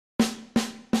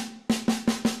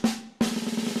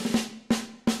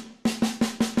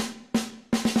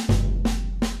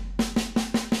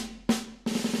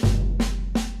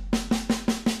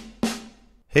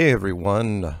Hey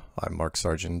everyone, I'm Mark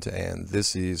Sargent, and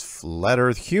this is Flat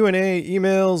Earth Q&A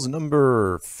emails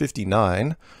number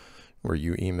 59, where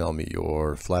you email me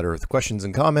your Flat Earth questions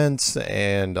and comments,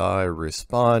 and I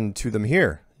respond to them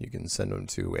here. You can send them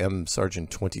to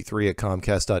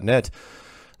msargent23@comcast.net.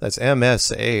 That's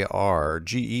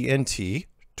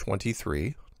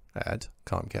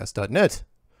msargent23@comcast.net.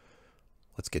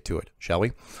 Let's get to it, shall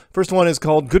we? First one is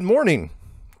called Good Morning.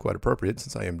 Quite appropriate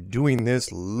since I am doing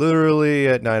this literally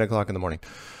at 9 o'clock in the morning.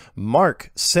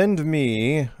 Mark, send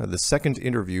me the second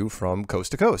interview from Coast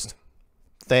to Coast.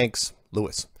 Thanks,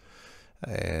 Lewis.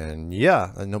 And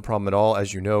yeah, no problem at all.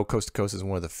 As you know, Coast to Coast is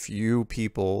one of the few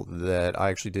people that I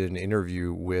actually did an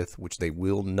interview with, which they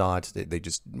will not, they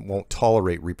just won't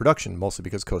tolerate reproduction, mostly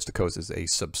because Coast to Coast is a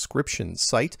subscription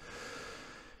site.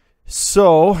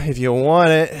 So if you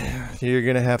want it, you're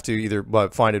going to have to either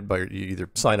find it by either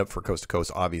sign up for Coast to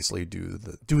Coast, obviously do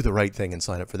the right thing and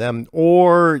sign up for them,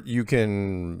 or you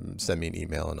can send me an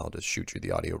email and I'll just shoot you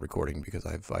the audio recording because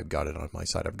I've got it on my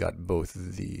side. I've got both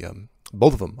of them.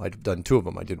 I've done two of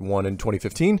them. I did one in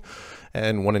 2015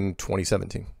 and one in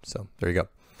 2017. So there you go.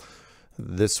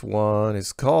 This one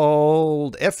is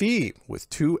called FE with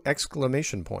 2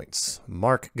 exclamation points.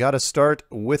 Mark, gotta start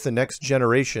with the next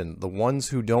generation, the ones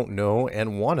who don't know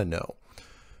and want to know.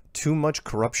 Too much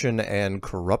corruption and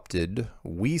corrupted.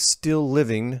 We still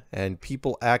living and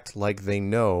people act like they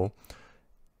know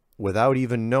without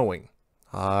even knowing.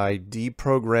 I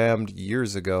deprogrammed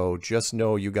years ago. Just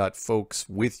know you got folks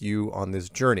with you on this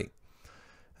journey.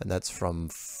 And that's from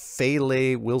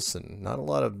Fele Wilson. Not a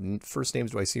lot of first names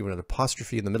do I see with an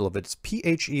apostrophe in the middle of it. It's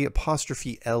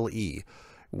PHE''LE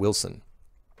Wilson.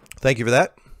 Thank you for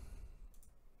that.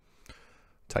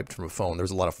 Typed from a phone.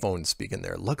 There's a lot of phone speak in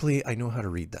there. Luckily, I know how to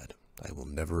read that. I will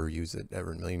never use it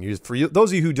ever in a million years. For you, those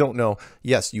of you who don't know,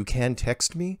 yes, you can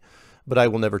text me, but I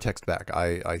will never text back.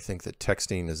 I think that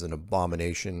texting is an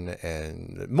abomination,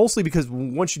 and mostly because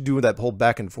once you do that whole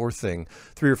back and forth thing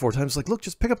 3 or 4 times, like, look,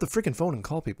 just pick up the freaking phone and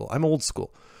call people. I'm old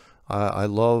school. I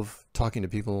love talking to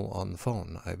people on the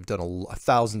phone. I've done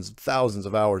thousands and thousands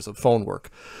of hours of phone work.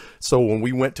 So when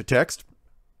we went to text,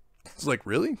 it's like,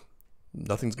 really?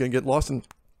 Nothing's going to get lost in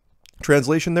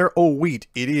translation there? Oh, wait,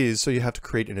 it is. So you have to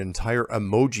create an entire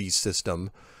emoji system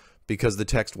because the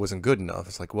text wasn't good enough.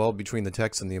 It's like, well, between the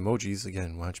text and the emojis,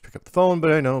 again, why don't you pick up the phone?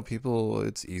 But I know people,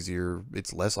 it's easier,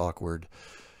 it's less awkward,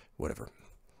 whatever.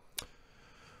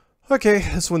 Okay,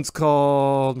 this one's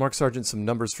called Mark Sargent, some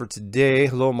numbers for today.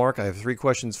 Hello, Mark. I have 3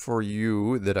 questions for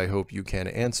you that I hope you can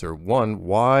answer. 1,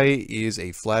 why is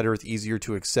a flat earth easier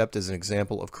to accept as an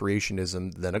example of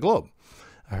creationism than a globe?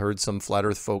 I heard some flat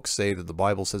earth folks say that the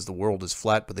Bible says the world is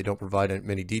flat, but they don't provide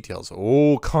many details.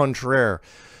 Au contraire.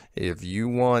 If you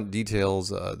want details,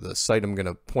 the site I'm going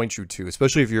to point you to,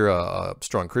 especially if you're a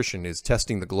strong Christian, is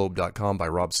testingtheglobe.com by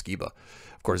Rob Skiba.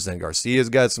 Of course, Zen Garcia's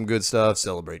got some good stuff.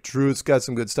 Celebrate Truth's got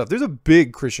some good stuff. There's a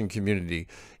big Christian community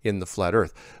in the flat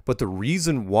earth. But the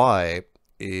reason why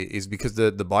is because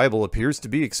the Bible appears to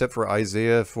be, except for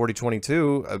Isaiah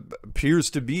 40:22, appears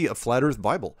to be a flat earth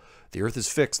Bible. The earth is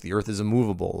fixed. The earth is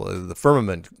immovable. The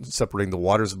firmament separating the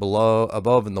waters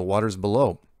above and the waters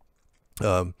below.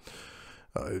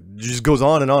 It just goes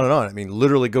on and on and on. I mean,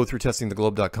 literally go through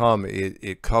testingtheglobe.com.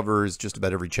 It covers just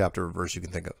about every chapter or verse you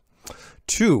can think of.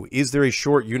 2, is there a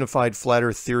short unified flat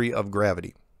earth theory of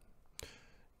gravity?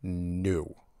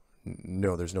 No,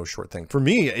 there's no short thing. For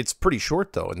me, it's pretty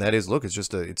short though. And that is, look,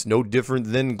 it's no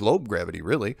different than globe gravity,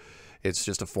 really. It's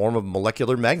just a form of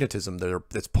molecular magnetism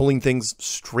that's pulling things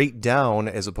straight down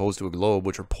as opposed to a globe,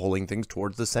 which are pulling things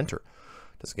towards the center.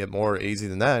 Doesn't get more easy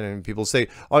than that. And people say,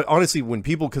 honestly, when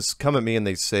people come at me and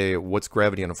they say, what's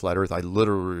gravity on a flat earth? I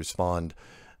literally respond,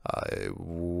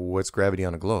 what's gravity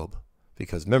on a globe?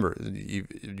 Because remember,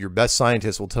 your best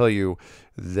scientists will tell you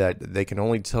that they can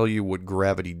only tell you what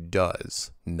gravity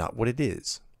does, not what it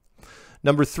is.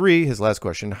 Number 3, his last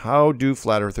question, how do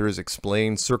flat earthers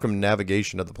explain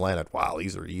circumnavigation of the planet? Wow,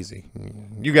 these are easy.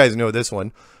 You guys know this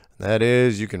one. That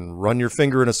is, you can run your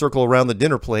finger in a circle around the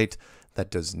dinner plate. That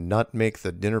does not make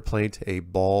the dinner plate a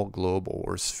ball, globe,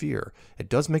 or sphere. It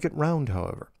does make it round,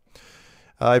 however.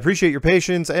 I appreciate your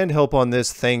patience and help on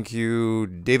this. Thank you,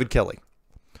 David Kelly.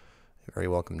 You're very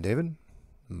welcome, David.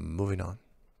 Moving on.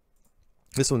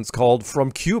 This one's called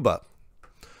From Cuba.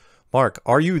 Mark,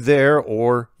 are you there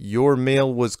or your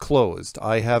mail was closed?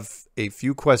 I have a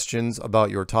few questions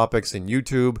about your topics in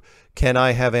YouTube. Can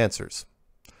I have answers?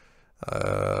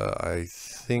 I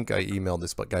think I emailed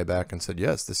this guy back and said,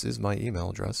 yes, this is my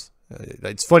email address.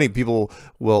 It's funny, people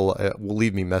will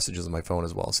leave me messages on my phone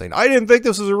as well saying, I didn't think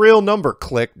this was a real number.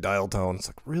 Click, dial tone. It's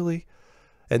like, really?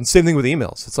 And same thing with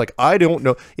emails. It's like, I don't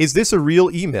know. Is this a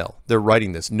real email? They're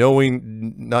writing this,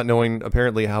 not knowing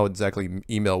apparently how exactly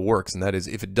email works. And that is,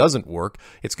 if it doesn't work,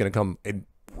 it's going to come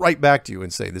right back to you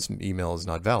and say this email is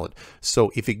not valid.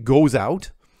 So if it goes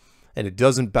out and it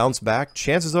doesn't bounce back,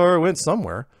 chances are it went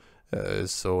somewhere.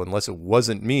 So unless it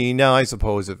wasn't me, now I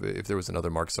suppose if there was another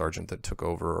Mark Sargent that took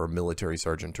over, or a military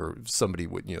sergeant, or somebody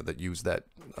would, that used that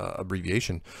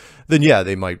abbreviation, then yeah,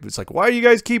 they might. It's like, why do you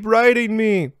guys keep writing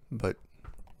me? But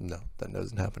no, that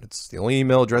doesn't happen. It's the only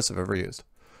email address I've ever used,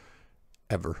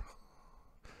 ever.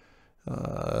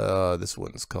 This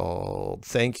one's called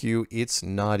 "Thank You. It's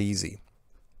Not Easy."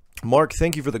 Mark,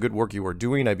 thank you for the good work you are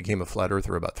doing. I became a flat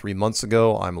earther about 3 months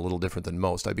ago. I'm a little different than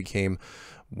most. I became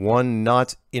one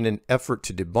not in an effort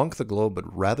to debunk the globe,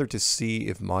 but rather to see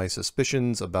if my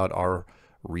suspicions about our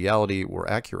reality were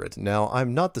accurate. Now,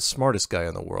 I'm not the smartest guy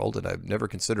in the world, and I've never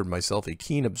considered myself a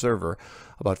keen observer.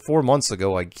 About 4 months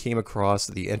ago, I came across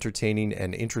the entertaining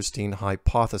and interesting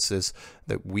hypothesis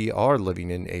that we are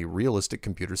living in a realistic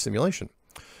computer simulation.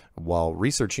 While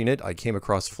researching it, I came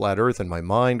across Flat Earth and my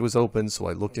mind was open, so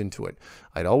I looked into it.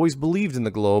 I'd always believed in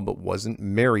the globe, but wasn't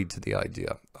married to the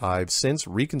idea. I've since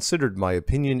reconsidered my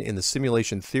opinion in the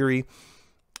simulation theory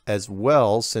as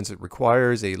well, since it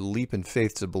requires a leap in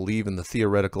faith to believe in the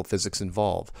theoretical physics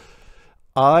involved.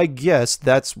 I guess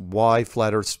that's why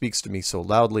Flat Earth speaks to me so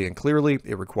loudly and clearly.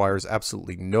 It requires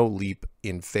absolutely no leap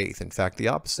in faith. In fact, the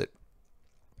opposite.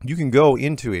 You can go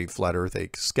into a Flat Earth, a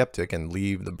skeptic, and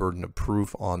leave the burden of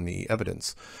proof on the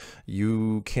evidence.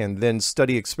 You can then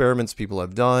study experiments people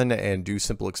have done and do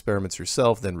simple experiments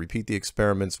yourself, then repeat the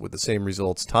experiments with the same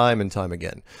results time and time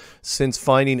again. Since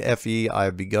finding FE,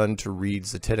 I've begun to read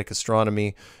Zetetic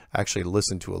Astronomy, actually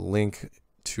listen to a link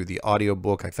to the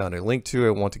audiobook I found a link to.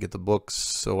 I want to get the book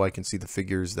so I can see the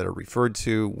figures that are referred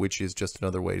to, which is just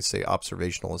another way to say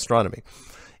observational astronomy.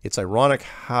 It's ironic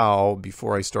how,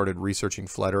 before I started researching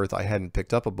Flat Earth, I hadn't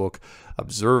picked up a book,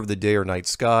 observed the day or night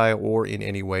sky, or in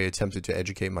any way attempted to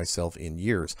educate myself in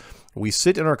years. We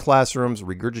sit in our classrooms,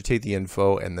 regurgitate the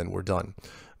info, and then we're done.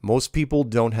 Most people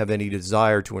don't have any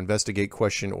desire to investigate,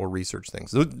 question, or research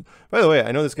things. By the way,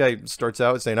 I know this guy starts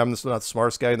out saying, I'm not the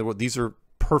smartest guy in the world. These are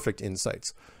perfect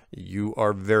insights. You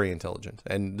are very intelligent,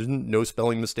 and no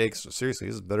spelling mistakes. Seriously,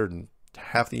 this is better than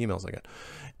half the emails I get.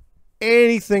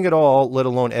 Anything at all, let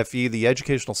alone FE. The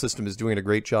educational system is doing a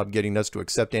great job getting us to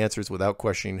accept answers without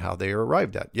questioning how they are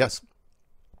arrived at. Yes.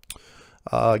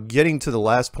 Getting to the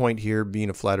last point here,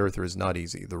 being a flat earther is not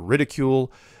easy. The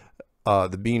ridicule,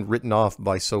 the being written off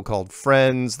by so-called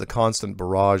friends, the constant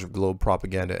barrage of globe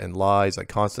propaganda and lies. I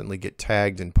constantly get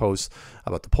tagged in posts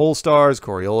about the pole stars,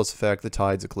 Coriolis effect, the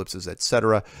tides, eclipses,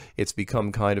 etc. It's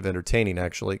become kind of entertaining,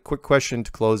 actually. Quick question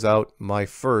to close out my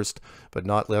first, but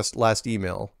not last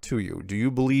email to you. Do you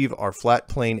believe our flat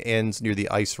plane ends near the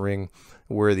ice ring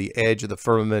where the edge of the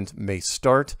firmament may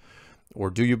start? Or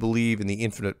do you believe in the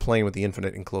infinite plane with the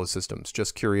infinite enclosed systems?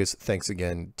 Just curious. Thanks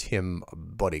again, Tim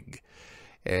Buddig.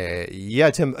 Yeah,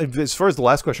 Tim, as far as the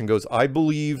last question goes, I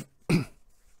believe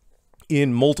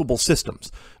in multiple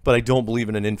systems, but I don't believe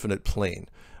in an infinite plane.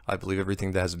 I believe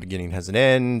everything that has a beginning has an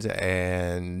end,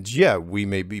 and yeah, we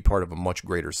may be part of a much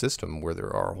greater system where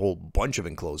there are a whole bunch of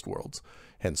enclosed worlds,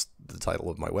 hence the title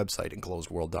of my website,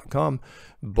 enclosedworld.com,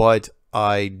 but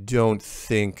I don't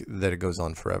think that it goes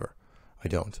on forever. I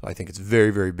don't. I think it's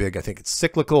very, very big. I think it's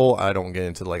cyclical. I don't get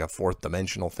into like a fourth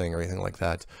dimensional thing or anything like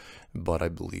that. But I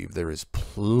believe there is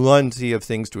plenty of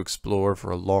things to explore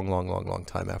for a long, long, long, long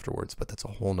time afterwards. But that's a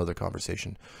whole nother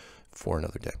conversation for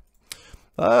another day.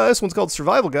 This one's called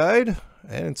Survival Guide,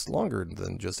 and it's longer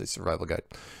than just a survival guide.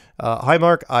 Hi,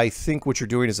 Mark. I think what you're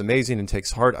doing is amazing and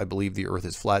takes heart. I believe the Earth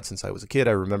is flat since I was a kid.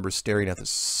 I remember staring at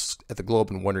the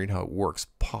globe and wondering how it works.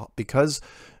 Because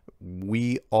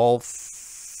we all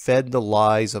fed the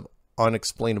lies of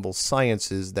unexplainable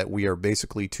sciences that we are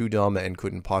basically too dumb and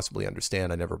couldn't possibly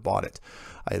understand. I never bought it.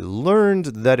 I learned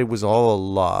that it was all a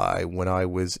lie when I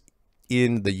was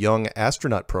in the young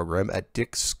astronaut program at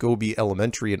Dick Scobie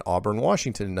Elementary in Auburn,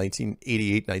 Washington in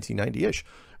 1988, 1990-ish,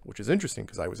 which is interesting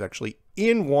because I was actually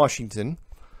in Washington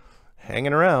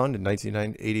hanging around in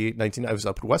 1988, I was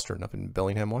up at Western, up in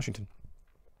Bellingham, Washington.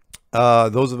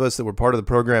 Those of us that were part of the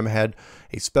program had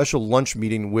a special lunch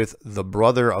meeting with the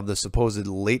brother of the supposed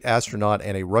late astronaut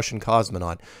and a Russian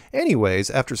cosmonaut. Anyways,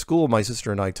 after school, my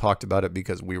sister and I talked about it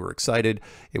because we were excited.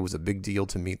 It was a big deal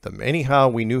to meet them. Anyhow,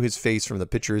 we knew his face from the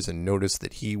pictures and noticed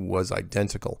that he was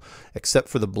identical, except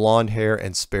for the blonde hair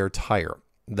and spare tire.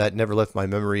 That never left my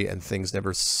memory, and things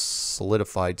never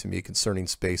solidified to me concerning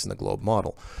space and the globe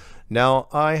model. Now,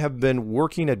 I have been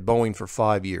working at Boeing for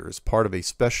 5 years, part of a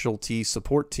specialty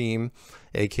support team,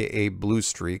 aka Blue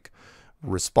Streak,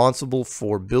 responsible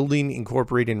for building,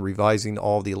 incorporating, and revising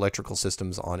all the electrical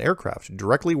systems on aircraft,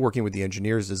 directly working with the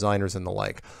engineers, designers, and the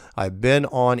like. I've been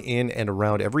on, in, and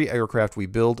around every aircraft we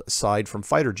build aside from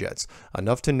fighter jets,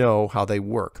 enough to know how they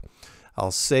work. I'll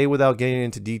say without getting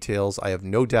into details, I have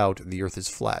no doubt the Earth is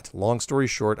flat. Long story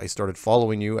short, I started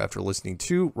following you after listening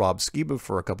to Rob Skiba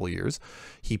for a couple of years.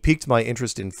 He piqued my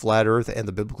interest in flat Earth and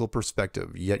the biblical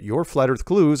perspective. Yet your flat Earth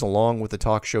clues, along with the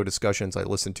talk show discussions I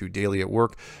listen to daily at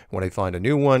work, when I find a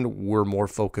new one, were more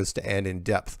focused and in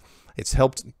depth. It's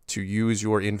helped to use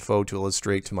your info to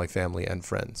illustrate to my family and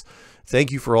friends.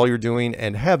 Thank you for all you're doing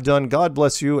and have done. God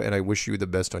bless you, and I wish you the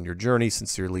best on your journey.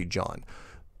 Sincerely, John.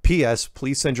 P.S.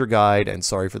 Please send your guide, and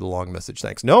sorry for the long message.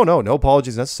 Thanks. No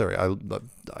apologies necessary.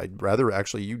 I'd rather,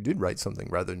 actually, you did write something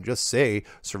rather than just say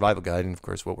survival guide. And of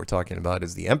course, what we're talking about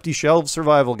is the Empty Shelves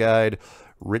Survival Guide,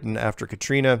 written after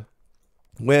Katrina,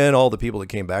 when all the people that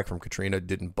came back from Katrina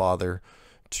didn't bother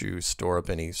to store up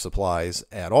any supplies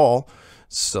at all.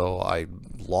 So I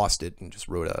lost it and just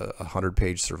wrote a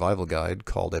 100-page survival guide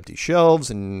called Empty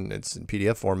Shelves, and it's in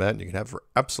PDF format, and you can have it for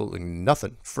absolutely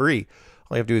nothing, free.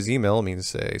 All you have to do is email me and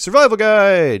say, survival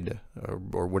guide,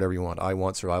 or whatever you want. I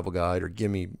want survival guide, or give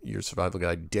me your survival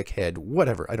guide, dickhead,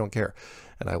 whatever. I don't care.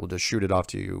 And I will just shoot it off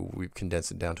to you. We've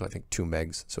condensed it down to, I think, 2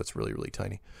 megs. So it's really, really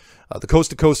tiny. The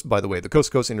coast to coast, by the way, the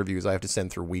coast to coast interviews I have to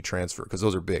send through WeTransfer because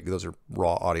those are big. Those are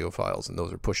raw audio files, and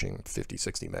those are pushing 50,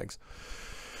 60 megs.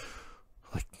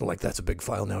 Like that's a big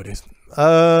file nowadays.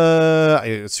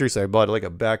 Seriously, I bought like a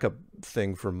backup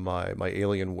thing for my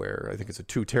Alienware. I think it's a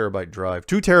 2 terabyte drive.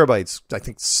 2 terabytes, I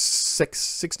think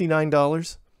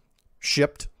 $69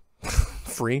 shipped,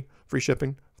 free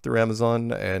shipping through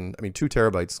Amazon. And I mean, 2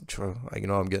 terabytes, you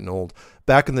know, I'm getting old.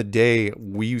 Back in the day,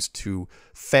 we used to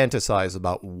fantasize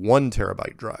about 1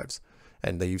 terabyte drives,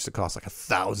 and they used to cost like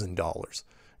 $1,000.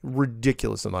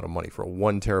 Ridiculous amount of money for a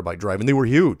 1 terabyte drive, and they were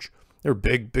huge. They're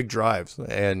big drives,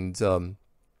 and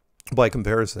by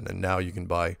comparison, and now you can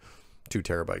buy 2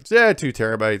 terabytes. Yeah, 2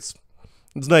 terabytes.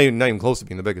 It's not even close to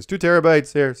being the biggest. 2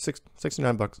 terabytes there,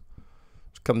 $69.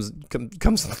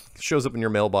 Comes shows up in your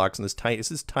mailbox, and it's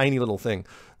this tiny little thing,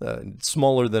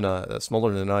 smaller than an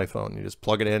iPhone. You just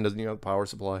plug it in, you know, power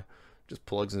supply, just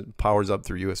powers up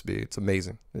through USB. It's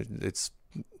amazing. It's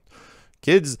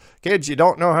kids, you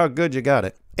don't know how good you got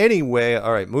it. Anyway,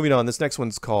 all right, moving on. This next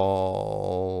one's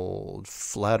called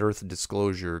Flat Earth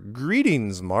Disclosure.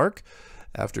 Greetings, Mark.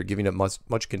 After giving it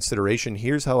much consideration,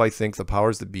 here's how I think the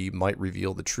powers that be might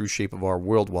reveal the true shape of our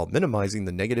world while minimizing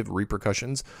the negative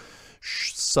repercussions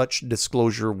such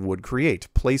disclosure would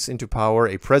create. Place into power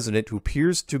a president who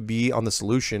appears to be on the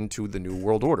solution to the New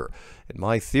World Order. In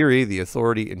my theory, the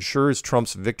authority ensures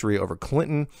Trump's victory over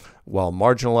Clinton while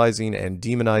marginalizing and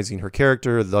demonizing her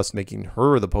character, thus making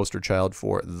her the poster child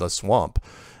for the swamp.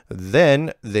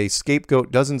 Then they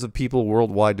scapegoat dozens of people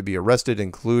worldwide to be arrested,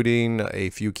 including a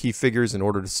few key figures, in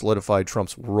order to solidify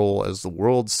Trump's role as the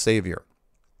world's savior.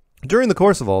 During the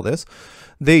course of all this,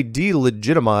 they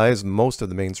delegitimize most of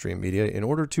the mainstream media in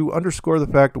order to underscore the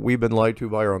fact that we've been lied to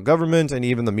by our own government and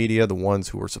even the media, the ones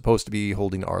who are supposed to be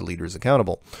holding our leaders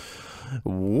accountable.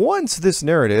 Once this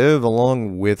narrative,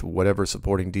 along with whatever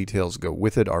supporting details go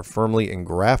with it, are firmly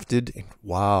engrafted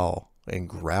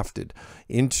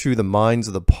into the minds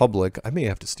of the public. I may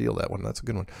have to steal that one. That's a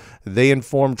good one. They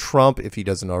inform Trump, if he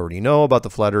doesn't already know about the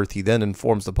flat earth. He then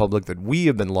informs the public that we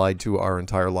have been lied to our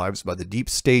entire lives by the deep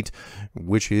state,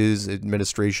 which his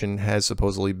administration has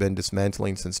supposedly been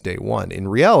dismantling since day one. In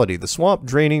reality, the swamp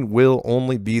draining will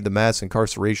only be the mass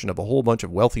incarceration of a whole bunch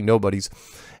of wealthy nobodies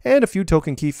and a few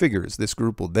token key figures. This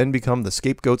group will then become the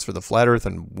scapegoats for the flat earth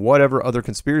and whatever other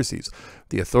conspiracies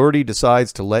the authority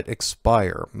decides to let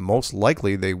expire. Most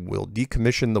likely, they will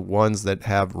decommission the ones that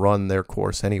have run their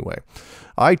course anyway.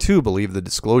 I too believe the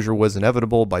disclosure was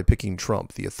inevitable by picking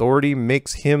Trump. The authority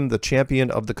makes him the champion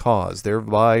of the cause,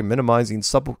 thereby minimizing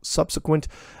subsequent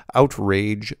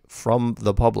outrage from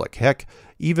the public. Heck,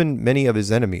 even many of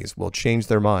his enemies will change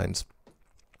their minds.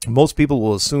 Most people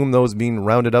will assume those being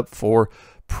rounded up for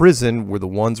prison were the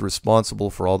ones responsible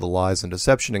for all the lies and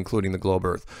deception, including the globe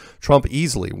earth. Trump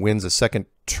easily wins a second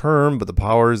term, but the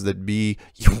powers that be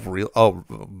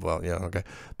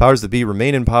powers that be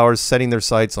remain in power, setting their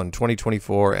sights on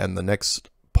 2024 and the next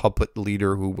puppet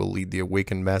leader who will lead the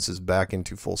awakened masses back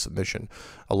into full submission.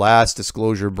 Alas,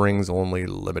 disclosure brings only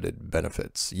limited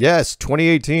benefits. Yes,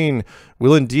 2018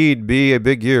 will indeed be a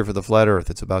big year for the flat earth.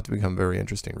 It's about to become very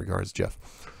interesting. Regards, Jeff.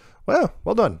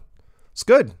 Well done. It's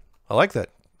good. I like that.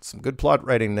 Some good plot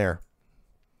writing there.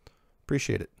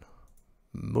 Appreciate it.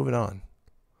 Moving on.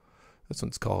 This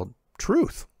one's called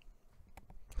Truth.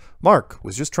 Mark,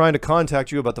 was just trying to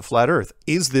contact you about the flat earth.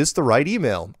 Is this the right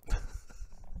email?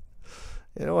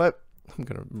 You know what? I'm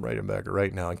going to write him back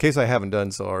right now in case I haven't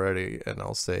done so already. And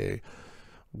I'll say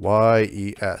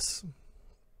YES.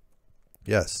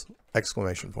 Yes.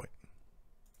 Exclamation point.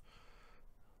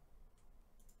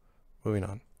 Moving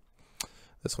on.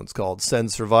 This one's called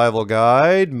Send Survival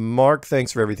Guide. Mark,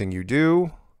 thanks for everything you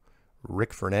do.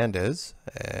 Rick Fernandez.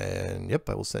 And yep,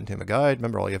 I will send him a guide.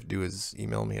 Remember, all you have to do is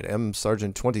email me at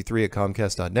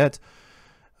msargent23@comcast.net.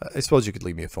 I suppose you could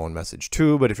leave me a phone message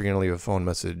too, but if you're going to leave a phone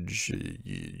message,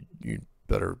 you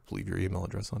better leave your email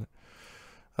address on it.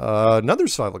 Another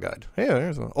survival guide. Hey,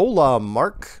 there's one. Hola,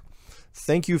 Mark.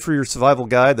 Thank you for your survival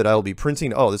guide that I will be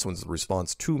printing. Oh, this one's the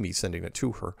response to me sending it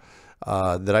to her.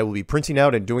 That I will be printing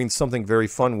out and doing something very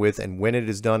fun with, and when it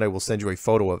is done, I will send you a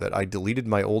photo of it. I deleted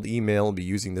my old email and be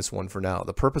using this one for now.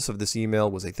 The purpose of this email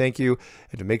was a thank you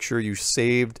and to make sure you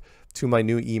saved to my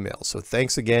new email. So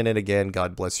thanks again and again.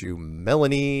 God bless you,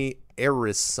 Melanie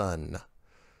Arison.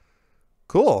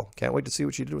 Cool. Can't wait to see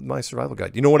what you did with my survival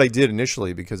guide. You know what I did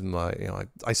initially, because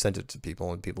I sent it to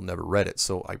people and people never read it.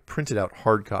 So I printed out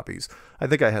hard copies. I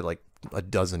think I had like a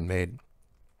dozen made.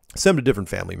 Sent them to different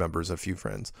family members, a few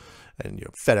friends, and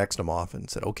FedExed them off and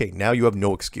said, okay, now you have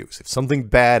no excuse. If something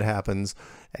bad happens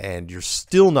and you're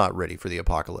still not ready for the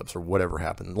apocalypse or whatever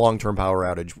happened, long-term power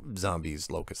outage,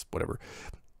 zombies, locusts, whatever,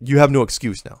 you have no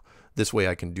excuse now. This way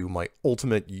I can do my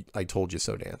ultimate I told you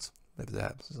so dance. If that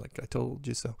happens, it's like, I told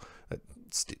you so.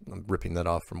 I'm ripping that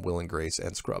off from Will and Grace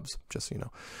and Scrubs, just so you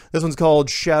know. This one's called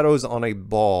Shadows on a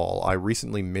Ball. I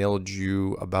recently mailed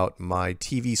you about my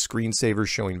TV screensaver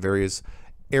showing various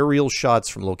aerial shots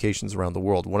from locations around the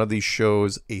world. One of these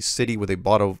shows a city with a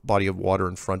body of water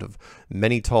in front of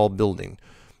many tall building.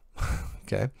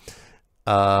 Okay.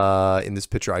 In this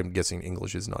picture, I'm guessing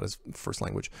English is not his first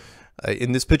language.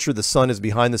 In this picture, the sun is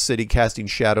behind the city, casting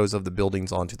shadows of the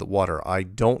buildings onto the water. I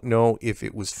don't know if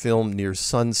it was filmed near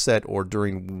sunset or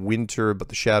during winter, but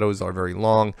the shadows are very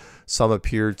long. Some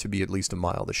appear to be at least a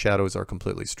mile. The shadows are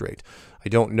completely straight. I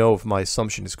don't know if my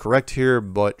assumption is correct here,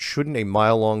 but shouldn't a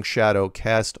mile-long shadow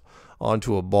cast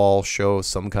onto a ball show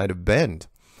some kind of bend?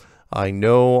 I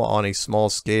know on a small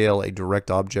scale, a direct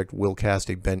object will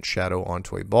cast a bent shadow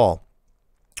onto a ball.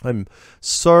 I'm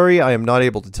sorry I am not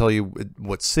able to tell you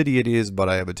what city it is, but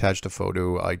I have attached a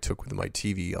photo I took with my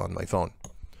TV on my phone.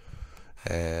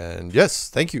 And yes,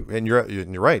 thank you. And you're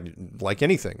right. Like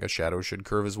anything, a shadow should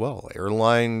curve as well.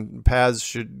 Airline paths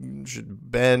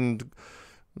should bend.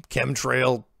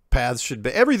 Chemtrail paths should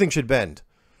bend. Everything should bend.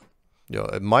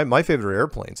 My favorite are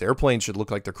airplanes. Airplanes should look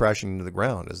like they're crashing into the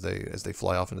ground as they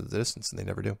fly off into the distance, and they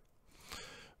never do.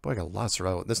 Boy, I got a lot of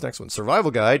survival. This next one, survival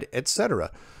guide,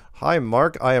 etc. Hi,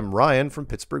 Mark. I am Ryan from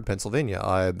Pittsburgh, Pennsylvania.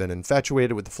 I've been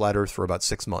infatuated with the Flat Earth for about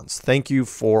 6 months. Thank you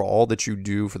for all that you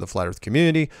do for the Flat Earth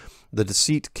community. The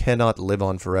deceit cannot live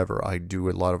on forever. I do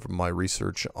a lot of my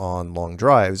research on long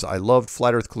drives. I loved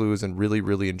Flat Earth Clues and really,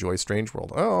 really enjoy Strange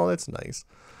World. Oh, that's nice.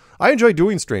 I enjoy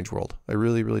doing Strange World. I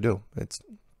really, really do. It's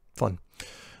fun.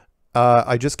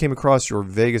 I just came across your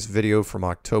Vegas video from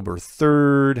October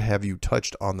 3rd. Have you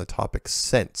touched on the topic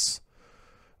since?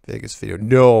 Vegas video.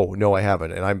 No, I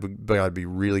haven't. And I've got to be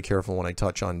really careful when I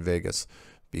touch on Vegas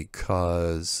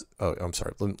because, oh, I'm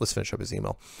sorry. Let's finish up his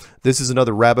email. This is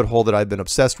another rabbit hole that I've been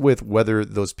obsessed with. Whether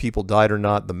those people died or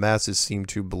not, the masses seem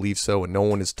to believe so, and no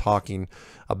one is talking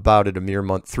about it a mere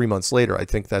 3 months later. I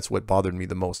think that's what bothered me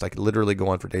the most. I could literally go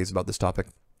on for days about this topic.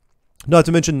 Not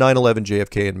to mention 9/11,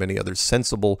 JFK, and many other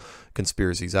sensible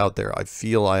conspiracies out there. I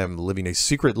feel I am living a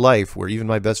secret life where even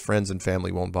my best friends and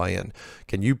family won't buy in.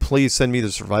 Can you please send me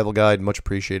the survival guide? Much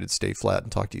appreciated. Stay flat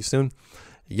and talk to you soon.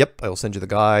 Yep, I will send you the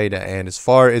guide. And as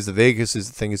far as the Vegas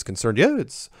thing is concerned, yeah,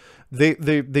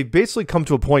 they basically come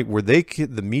to a point where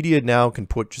the media now can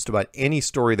put just about any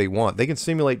story they want. They can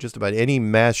simulate just about any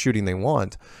mass shooting they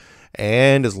want.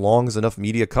 And as long as enough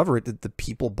media cover it, the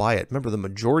people buy it. Remember, the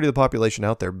majority of the population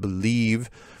out there believe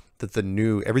that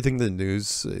everything the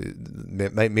news,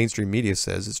 mainstream media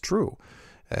says is true.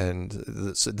 And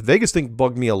the Vegas thing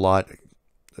bugged me a lot.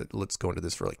 Let's go into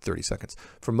this for like 30 seconds.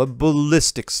 From a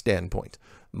ballistic standpoint,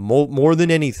 more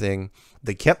than anything,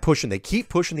 they keep pushing the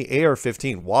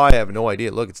AR-15. Why? I have no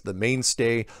idea. Look, it's the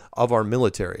mainstay of our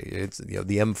military. It's the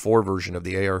M4 version of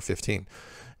the AR-15.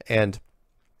 And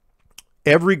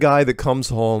every guy that comes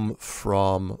home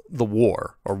from the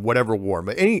war or whatever war,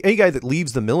 but any guy that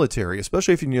leaves the military,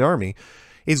 especially if you're in the Army,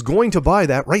 is going to buy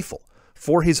that rifle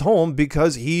for his home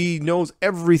because he knows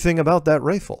everything about that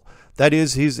rifle. That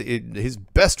is his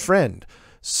best friend.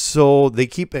 So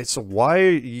why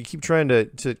you keep trying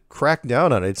to crack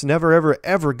down on it? It's never,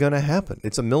 ever going to happen.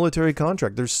 It's a military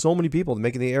contract. There's so many people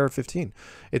making the AR-15.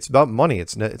 It's about money.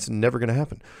 It's never going to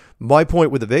happen. My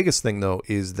point with the Vegas thing, though,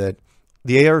 is that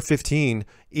The AR-15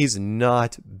 is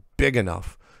not big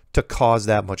enough to cause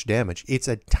that much damage. It's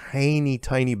a tiny,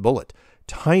 tiny bullet.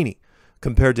 Tiny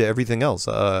compared to everything else.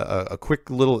 A quick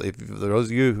little, if those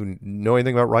of you who know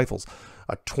anything about rifles,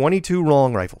 a 22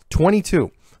 long rifle,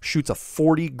 22, shoots a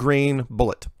 40 grain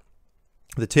bullet.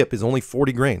 The tip is only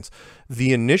 40 grains.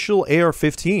 The initial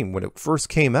AR-15, when it first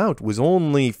came out, was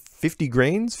only 50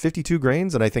 grains, 52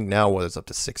 grains, and I think now it's up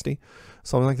to 60,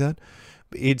 something like that.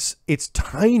 It's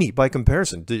tiny by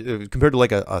comparison, compared to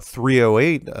like a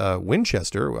 308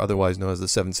 Winchester, otherwise known as the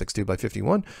 7.62 by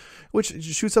 51, which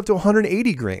shoots up to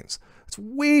 180 grains. It's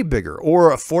way bigger.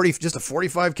 Or just a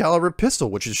 45 caliber pistol,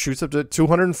 which shoots up to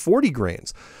 240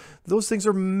 grains. Those things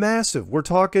are massive. We're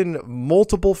talking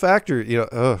multiple factor.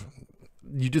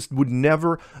 You just would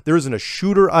never. There isn't a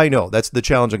shooter I know. That's the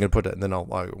challenge I'm going to put out, and then I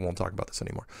won't talk about this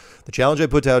anymore. The challenge I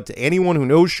put out to anyone who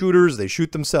knows shooters, they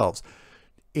shoot themselves.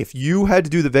 If you had to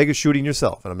do the Vegas shooting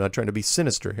yourself, and I'm not trying to be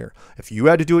sinister here, if you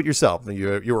had to do it yourself, and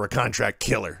you were a contract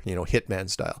killer, hitman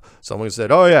style, someone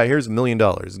said, oh yeah, here's $1 million,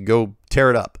 go tear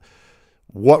it up.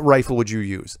 What rifle would you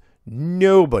use?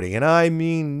 Nobody, and I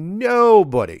mean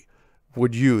nobody,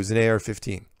 would use an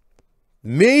AR-15.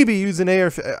 Maybe use an AR.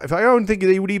 If I don't think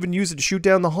they would even use it to shoot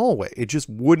down the hallway. It just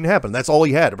wouldn't happen. That's all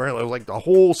he had. Apparently, it was like a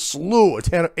whole slew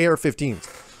of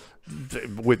AR-15s.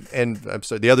 And I'm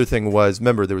sorry, the other thing was,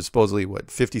 remember, there was supposedly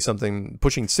 50 something,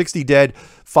 pushing 60 dead,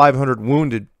 500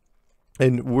 wounded,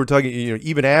 and we're talking,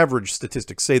 even average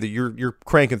statistics say that you're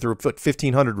cranking through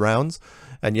 1,500 rounds,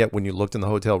 and yet when you looked in the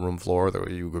hotel room floor,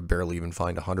 you could barely even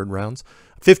find 100 rounds.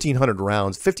 1,500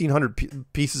 rounds,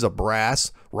 1,500 pieces of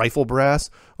brass, rifle brass.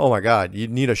 Oh my God,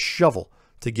 you'd need a shovel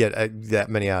to get that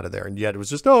many out of there, and yet it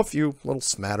was just a few little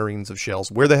smatterings of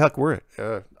shells. Where the heck were it?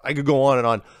 I could go on and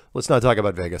on. Let's not talk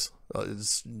about Vegas. It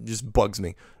just bugs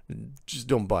me. Just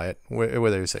don't buy it.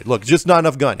 Whether you say, look, just not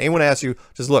enough gun. Anyone asks you,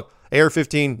 just look,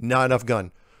 AR-15, not enough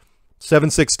gun.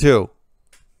 7.62,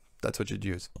 that's what you'd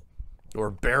use, or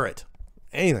Barrett,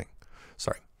 anything.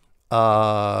 Sorry.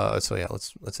 So yeah,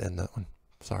 let's end that one.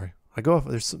 Sorry. I go off.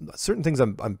 There's certain things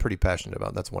I'm pretty passionate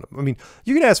about. That's one of them. I mean,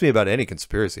 you can ask me about any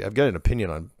conspiracy. I've got an opinion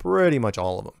on pretty much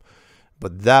all of them,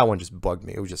 but that one just bugged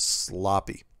me. It was just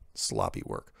sloppy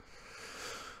work.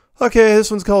 Okay, this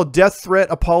one's called Death Threat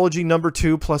Apology Number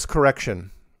 2 plus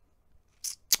Correction.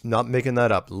 Not making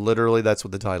that up. Literally, that's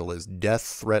what the title is. Death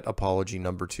Threat Apology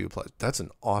Number 2 plus. That's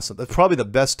probably the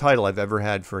best title I've ever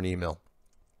had for an email.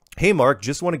 Hey, Mark,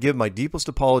 just want to give my deepest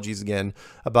apologies again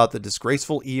about the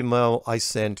disgraceful email I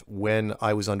sent when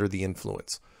I was under the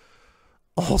influence.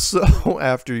 Also,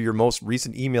 after your most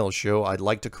recent email show, I'd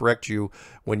like to correct you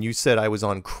when you said I was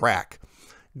on crack.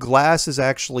 Glass is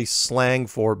actually slang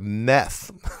for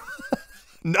meth,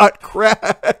 not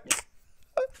crack.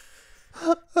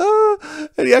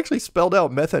 And he actually spelled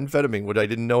out methamphetamine, which I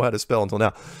didn't know how to spell until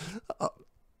now.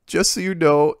 Just so you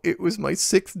know, it was my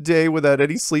 6th day without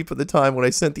any sleep at the time when I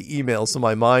sent the email, so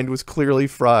my mind was clearly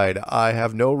fried. I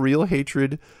have no real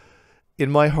hatred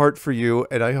in my heart for you,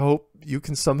 and I hope you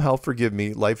can somehow forgive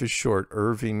me. Life is short.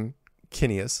 Irving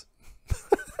Kinneas.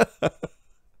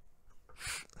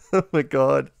 Oh my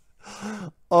God.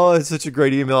 Oh, it's such a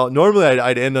great email. Normally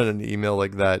I'd end on an email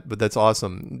like that, but that's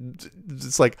awesome.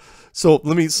 It's like, so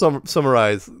let me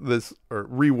summarize this or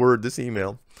reword this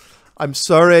email. I'm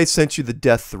sorry I sent you the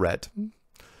death threat,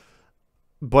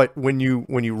 but when you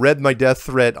read my death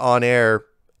threat on air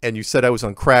and you said I was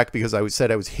on crack because I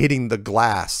said I was hitting the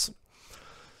glass,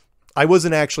 I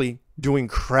wasn't actually doing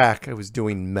crack. I was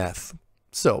doing meth.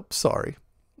 So sorry.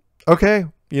 Okay.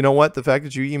 You know what? The fact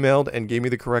that you emailed and gave me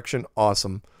the correction,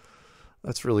 awesome.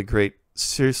 That's really great.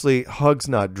 Seriously, hugs,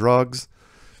 not drugs.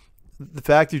 The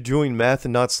fact you're doing meth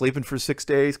and not sleeping for 6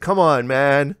 days, come on,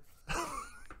 man.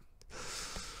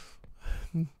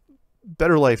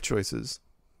 Better life choices.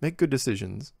 Make good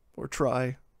decisions. Or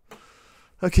try.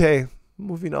 Okay,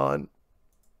 moving on.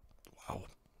 Wow.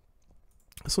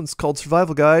 This one's called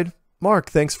Survival Guide. Mark,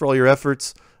 thanks for all your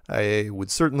efforts. I would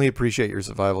certainly appreciate your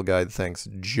survival guide. Thanks.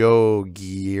 Joe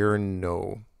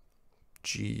Guierno.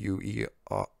 Guerino.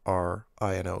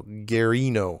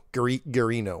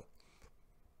 Guerino.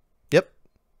 Yep.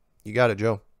 You got it,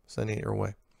 Joe. Sending it your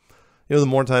way. The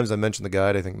more times I mention the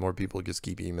guide, I think more people just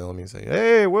keep emailing me and saying,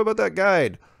 hey, what about that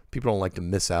guide? People don't like to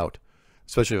miss out.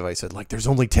 Especially if I said, like, there's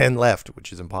only 10 left,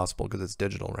 which is impossible because it's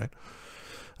digital, right?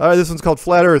 All right, this one's called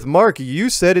Flat Earth. Mark, you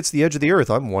said it's the edge of the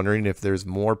Earth. I'm wondering if there's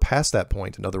more past that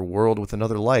point, another world with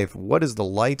another life. What is the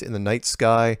light in the night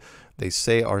sky? They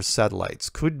say are satellites.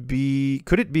 Could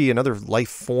it be another life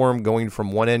form going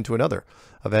from one end to another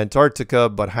of Antarctica,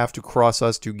 but have to cross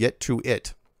us to get to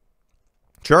it?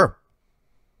 Sure.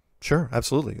 Sure,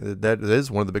 absolutely. That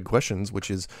is one of the big questions, which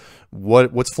is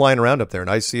what's flying around up there. And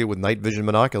I see it with night vision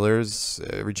binoculars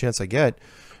every chance I get,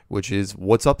 which is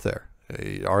what's up there.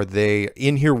 Are they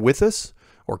in here with us,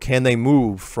 or can they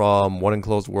move from one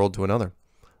enclosed world to another?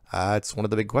 That's one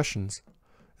of the big questions.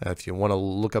 If you want to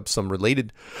look up some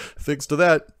related things to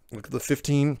that, look at the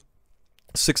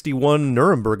 1561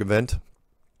 Nuremberg event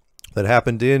that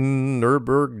happened in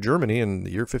Nuremberg, Germany in the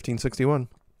year 1561.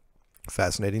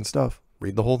 Fascinating stuff.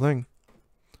 Read the whole thing.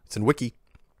 It's in Wiki.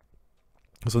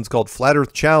 This one's called Flat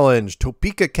Earth Challenge,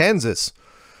 Topeka, Kansas.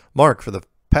 Mark, for the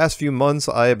past few months,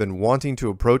 I have been wanting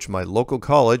to approach my local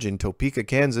college in Topeka,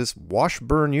 Kansas,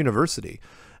 Washburn University,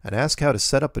 and ask how to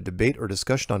set up a debate or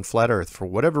discussion on flat Earth. For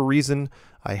whatever reason,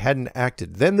 I hadn't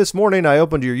acted. Then this morning, I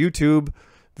opened your YouTube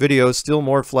video, Still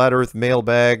More Flat Earth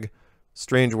Mailbag,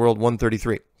 Strange World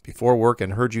 133, before work,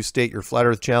 and heard you state your Flat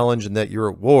Earth Challenge and that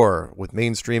you're at war with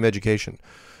mainstream education.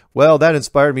 Well, that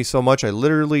inspired me so much, I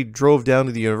literally drove down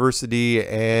to the university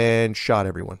and shot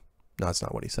everyone. No, that's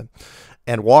not what he said.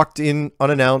 And walked in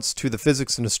unannounced to the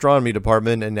physics and astronomy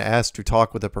department and asked to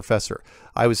talk with a professor.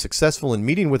 I was successful in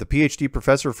meeting with a PhD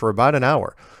professor for about an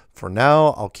hour. For now,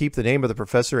 I'll keep the name of the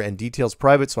professor and details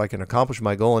private so I can accomplish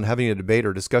my goal in having a debate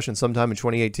or discussion sometime in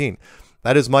 2018.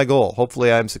 That is my goal. Hopefully,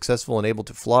 I am successful and able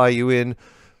to fly you in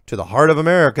to the heart of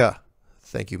America.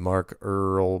 Thank you, Mark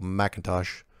Earl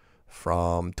McIntosh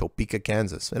from Topeka,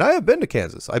 Kansas. And I have been to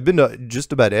Kansas. I've been to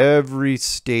just about every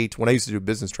state when I used to do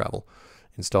business travel,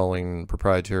 installing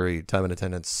proprietary time and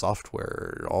attendance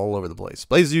software all over the place.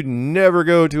 Places you'd never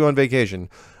go to on vacation.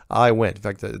 I went. In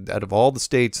fact, out of all the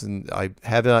states, and I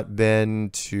haven't been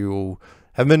to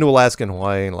Alaska and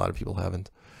Hawaii, and a lot of people haven't.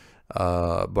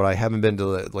 But I haven't been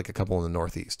to like a couple in the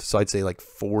Northeast. So I'd say like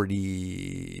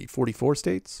 44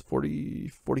 states,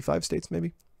 45 states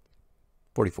maybe.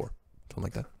 44, something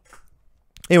like that.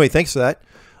 Anyway, thanks for that.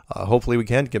 Hopefully we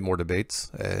can get more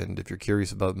debates. And if you're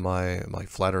curious about my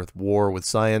flat Earth war with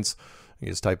science, you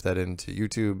just type that into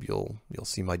YouTube. You'll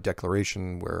see my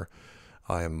declaration where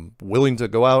I am willing to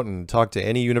go out and talk to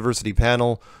any university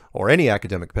panel or any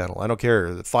academic panel. I don't care.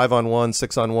 5-on-1,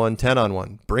 6-on-1,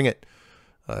 10-on-1. Bring it.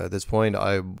 At this point,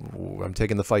 I'm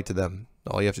taking the fight to them.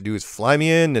 All you have to do is fly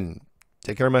me in and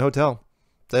take care of my hotel.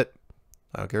 That's it.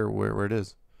 I don't care where it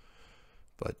is.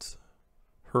 But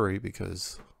hurry,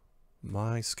 because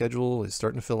my schedule is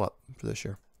starting to fill up for this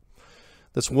year.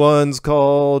 This one's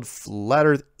called Flat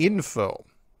Earth Info.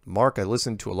 Mark, I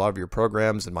listened to a lot of your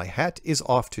programs, and my hat is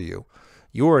off to you.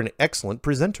 You are an excellent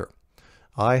presenter.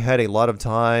 I had a lot of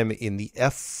time in the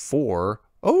F4.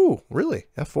 Oh, really?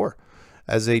 F4.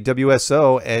 As a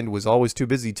WSO, and was always too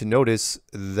busy to notice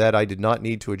that I did not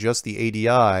need to adjust the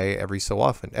ADI every so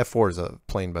often. F4 is a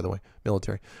plane, by the way,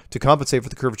 military, to compensate for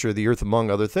the curvature of the Earth, among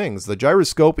other things. The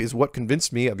gyroscope is what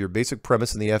convinced me of your basic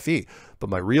premise in the FE, but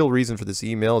my real reason for this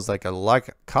email is like a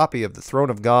copy of the Throne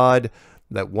of God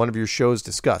that one of your shows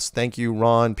discussed. Thank you,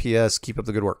 Ron. P.S. Keep up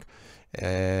the good work.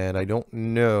 And I don't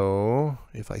know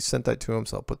if I sent that to him,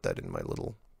 so I'll put that in my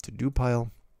little to-do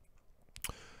pile.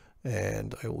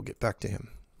 And I will get back to him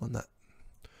on that.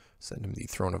 Send him the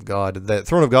Throne of God. The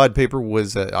Throne of God paper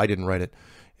was, I didn't write it.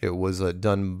 It was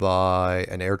done by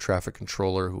an air traffic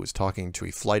controller who was talking to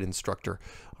a flight instructor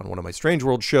on one of my Strange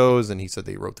World shows, and he said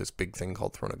they wrote this big thing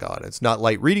called Throne of God. It's not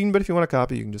light reading, but if you want a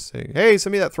copy, you can just say, hey,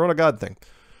 send me that Throne of God thing.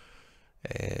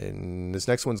 And this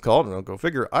next one's called, and I'll go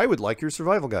figure, I would like your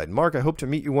survival guide. Mark, I hope to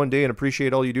meet you one day and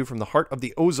appreciate all you do from the heart of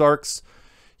the Ozarks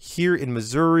here in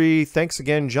Missouri. Thanks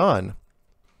again, John.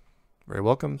 Very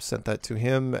welcome. Sent that to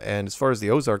him. And as far as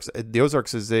the Ozarks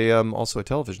is also a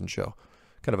television show.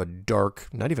 Kind of a dark,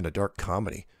 not even a dark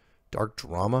comedy, dark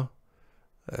drama.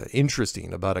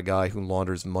 Interesting, about a guy who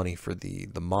launders money for the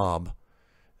mob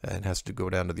and has to go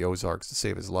down to the Ozarks to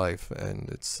save his life. And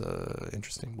it's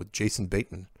interesting, with Jason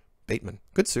Bateman.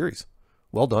 Good series.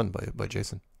 Well done by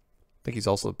Jason. I think he's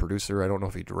also a producer. I don't know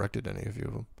if he directed any of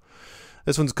them.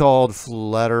 This one's called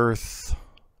Flat Earth.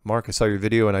 Mark, I saw your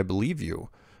video and I believe you.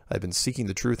 I've been seeking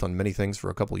the truth on many things for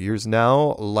a couple years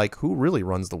now, like who really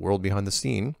runs the world behind the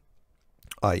scene,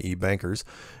 i.e. bankers,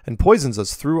 and poisons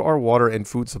us through our water and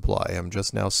food supply. I'm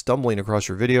just now stumbling across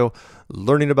your video,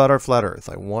 learning about our flat Earth.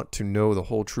 I want to know the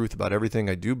whole truth about everything.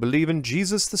 I do believe in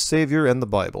Jesus, the Savior, and the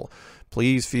Bible.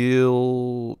 Please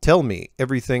tell me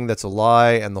everything that's a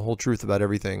lie and the whole truth about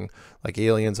everything, like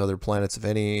aliens, other planets, if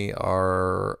any,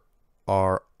 are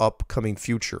our upcoming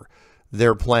future.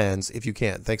 Their plans, if you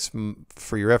can. Thanks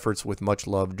for your efforts. With much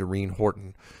love, Doreen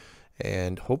Horton.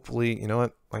 And hopefully, you know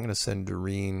what? I'm going to send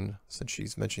Doreen, since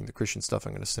she's mentioning the Christian stuff,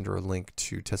 I'm going to send her a link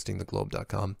to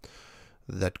testingtheglobe.com.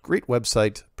 That great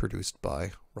website produced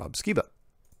by Rob Skiba.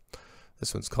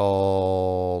 This one's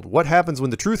called What Happens When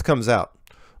the Truth Comes Out?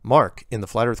 Mark, in the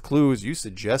Flat Earth Clues, you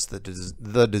suggest that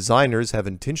the designers have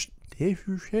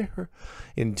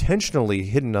intentionally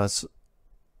hidden us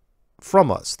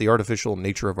from us, the artificial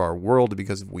nature of our world,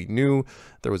 because if we knew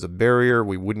there was a barrier,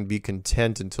 we wouldn't be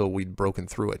content until we'd broken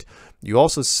through it. You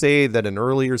also say that an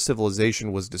earlier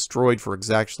civilization was destroyed for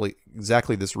exactly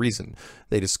this reason.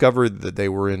 They discovered that they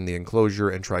were in the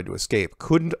enclosure and tried to escape.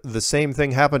 Couldn't the same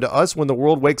thing happen to us when the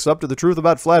world wakes up to the truth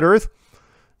about flat Earth?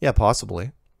 Yeah,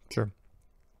 possibly. Sure.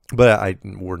 But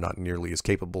we're not nearly as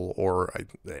capable or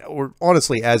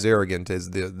honestly as arrogant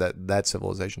as that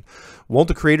civilization. Won't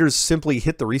the creators simply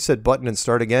hit the reset button and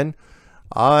start again?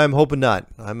 I'm hoping not.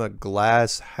 I'm a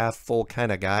glass half full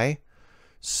kind of guy.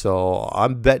 So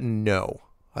I'm betting no.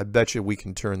 I bet you we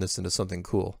can turn this into something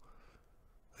cool.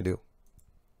 I do.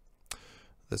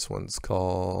 This one's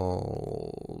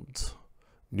called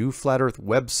New Flat Earth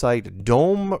Website,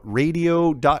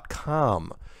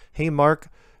 domeradio.com. Hey, Mark.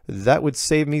 That would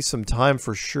save me some time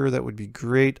for sure. That would be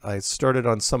great. I started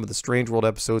on some of the Strange World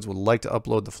episodes. Would like to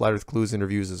upload the Flat Earth Clues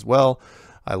interviews as well.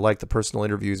 I like the personal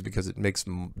interviews because it makes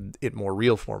it more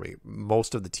real for me.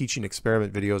 Most of the teaching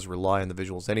experiment videos rely on the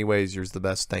visuals anyways. Yours the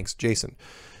best. Thanks, Jason.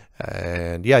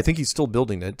 And yeah, I think he's still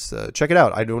building it. Check it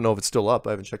out. I don't know if it's still up. I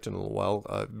haven't checked in a little while.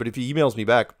 But if he emails me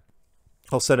back,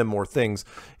 I'll send him more things.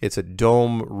 It's at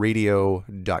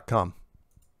domeradio.com.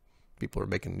 People are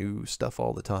making new stuff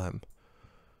all the time.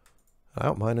 I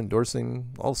don't mind endorsing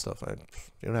all stuff. You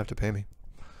don't have to pay me.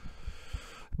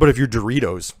 But if you're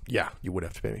Doritos, yeah, you would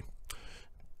have to pay me.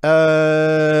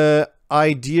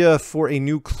 Idea for a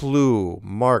new clue.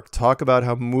 Mark, talk about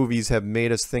how movies have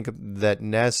made us think that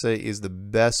NASA is the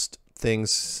best thing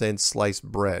since sliced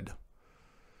bread.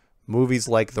 Movies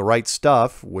like The Right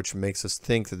Stuff, which makes us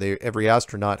think that every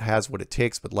astronaut has what it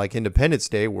takes, but like Independence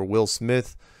Day, where Will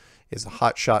Smith is a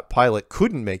hotshot pilot,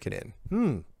 couldn't make it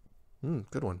in.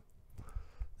 Good one.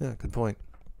 Yeah, good point.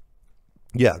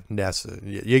 Yeah, NASA.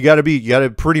 You gotta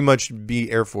pretty much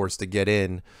be Air Force to get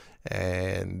in,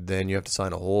 and then you have to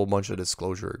sign a whole bunch of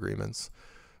disclosure agreements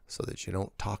so that you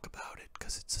don't talk about it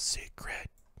because it's a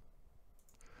secret.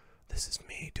 This is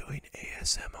me doing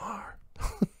ASMR,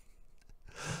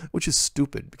 which is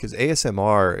stupid because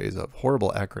ASMR is a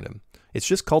horrible acronym. It's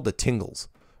just called the tingles.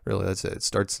 Really, that's it. It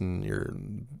starts in your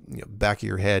back of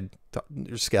your head,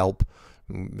 your scalp,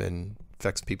 and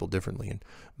affects people differently, and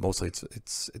mostly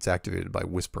it's activated by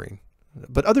whispering.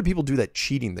 But other people do that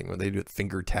cheating thing where they do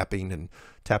finger tapping and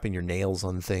tapping your nails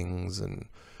on things and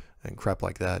crap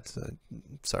like that.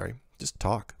 Sorry, just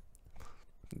talk.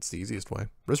 It's the easiest way.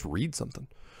 Just read something.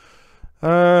 All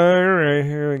right,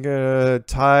 here we go.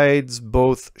 Tides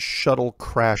both shuttle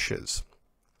crashes.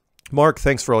 Mark,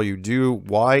 thanks for all you do.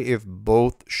 Why, if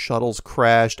both shuttles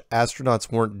crashed,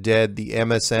 astronauts weren't dead, the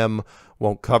MSM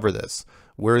won't cover this?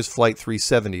 Where's Flight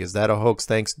 370? Is that a hoax?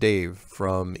 Thanks, Dave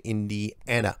from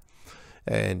Indiana.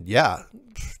 And yeah,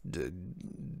 the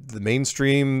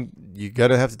mainstream, you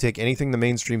gotta have to take anything the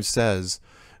mainstream says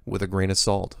with a grain of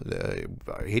salt. I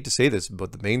hate to say this,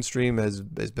 but the mainstream has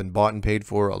been bought and paid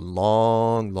for a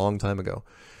long time ago.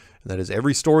 And that is,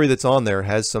 every story that's on there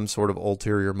has some sort of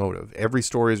ulterior motive. Every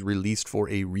story is released for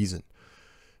a reason.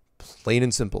 Plain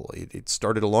and simple. It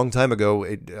started a long time ago.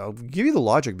 I'll give you the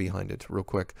logic behind it real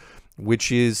quick,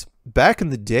 which is back in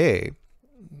the day,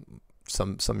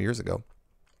 some years ago,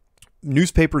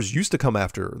 newspapers used to come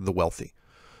after the wealthy.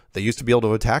 They used to be able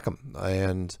to attack them.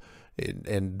 And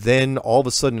then all of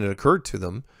a sudden it occurred to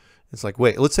them, it's like,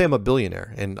 wait, let's say I'm a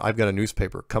billionaire and I've got a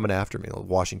newspaper coming after me, the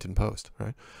Washington Post,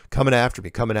 right? Coming after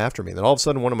me. Then all of a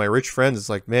sudden one of my rich friends is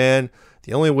like, man,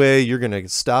 the only way you're going to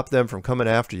stop them from coming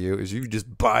after you is you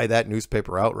just buy that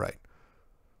newspaper outright.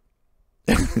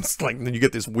 It's like, then you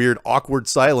get this weird, awkward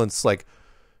silence like,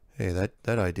 hey,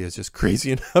 that idea is just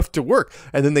crazy enough to work.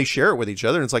 And then they share it with each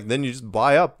other. And it's like, then you just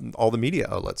buy up all the media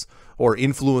outlets or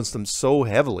influence them so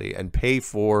heavily and pay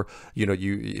for,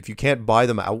 if you can't buy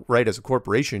them outright as a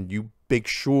corporation, you make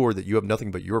sure that you have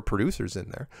nothing but your producers in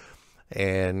there.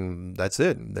 And that's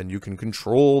it. And then you can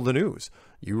control the news.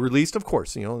 You released, of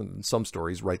course, some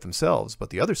stories write themselves,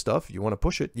 but the other stuff, you want to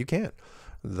push it, you can't.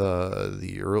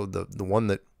 The one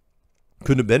that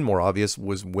couldn't have been more obvious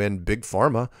was when Big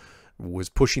Pharma was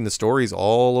pushing the stories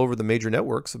all over the major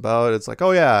networks about, it's like, oh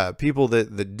yeah, people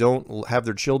that don't have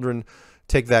their children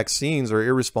take vaccines are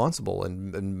irresponsible,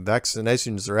 and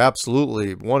vaccinations are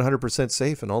absolutely 100%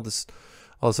 safe, and all this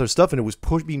other stuff. And it was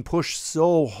being pushed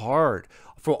so hard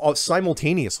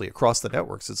simultaneously across the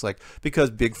networks. It's like,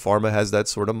 because Big Pharma has that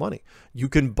sort of money, you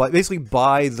can basically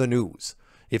buy the news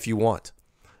if you want.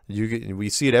 We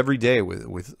see it every day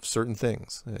with certain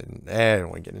things. And I don't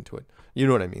want to get into it. You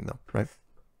know what I mean, though, right?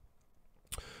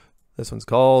 This one's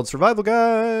called Survival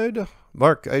Guide.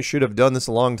 Mark, I should have done this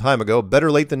a long time ago.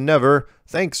 Better late than never.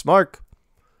 Thanks, Mark.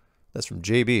 That's from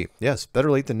JB. Yes,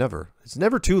 better late than never. It's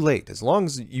never too late. As long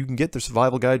as you can get the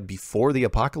survival guide before the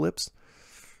apocalypse,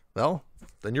 well,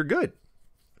 then you're good.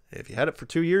 If you had it for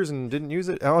 2 years and didn't use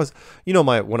it,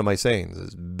 one of my sayings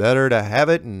is better to have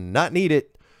it and not need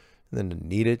it than to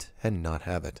need it and not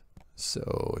have it.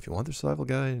 So if you want the survival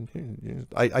guide,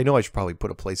 I know I should probably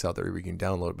put a place out there where you can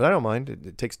download it, but I don't mind.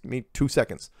 It takes me 2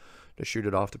 seconds to shoot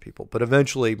it off to people. But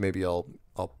eventually, maybe I'll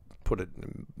put it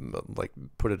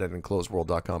at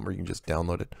enclosedworld.com where you can just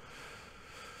download it.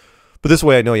 But this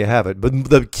way, I know you have it. But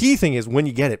the key thing is when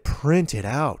you get it, print it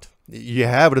out. You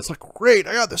have it. It's like, great,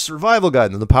 I got the survival guide.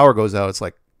 And then the power goes out. It's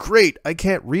like, great, I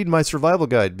can't read my survival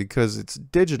guide because it's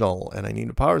digital and I need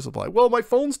a power supply. Well, my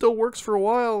phone still works for a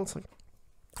while. It's like,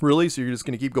 really? So you're just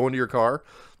going to keep going to your car,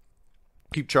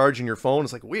 keep charging your phone?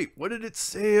 It's like, wait, what did it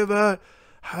say about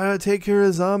how to take care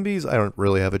of zombies? I don't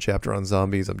really have a chapter on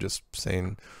zombies. I'm just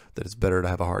saying that it's better to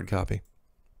have a hard copy.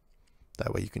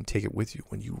 That way you can take it with you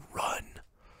when you run.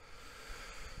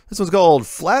 This one's called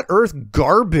Flat Earth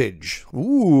Garbage.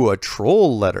 Ooh, a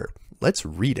troll letter. Let's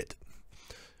read it.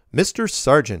 Mr.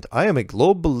 Sargent, I am a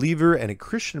globe believer and a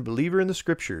Christian believer in the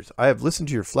scriptures. I have listened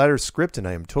to your Flat Earth script and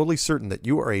I am totally certain that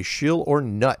you are a shill or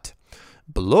nut.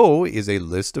 Below is a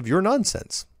list of your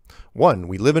nonsense. 1.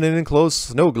 We live in an enclosed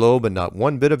snow globe and not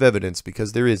one bit of evidence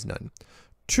because there is none.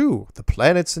 2. The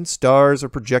planets and stars are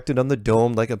projected on the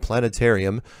dome like a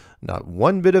planetarium. Not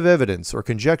one bit of evidence or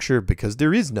conjecture because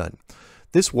there is none.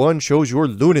 This one shows your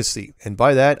lunacy, and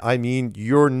by that I mean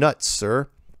you're nuts, sir.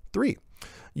 3.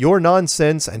 Your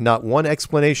nonsense and not one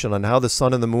explanation on how the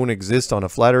sun and the moon exist on a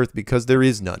flat earth because there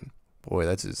is none. Boy,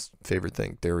 that's his favorite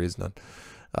thing. There is none.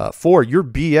 4. Your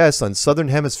BS on southern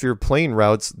hemisphere plane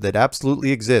routes that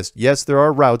absolutely exist. Yes, there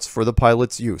are routes for the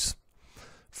pilot's use.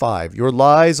 5. Your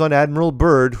lies on Admiral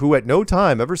Byrd, who at no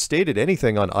time ever stated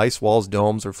anything on ice walls,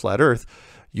 domes, or flat earth.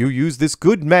 You use this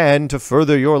good man to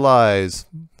further your lies.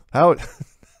 How...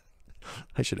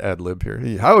 I should ad-lib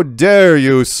here. How dare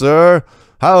you, sir?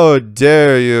 How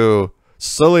dare you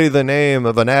sully the name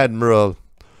of an admiral?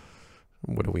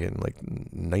 What are we in, like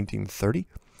 1930?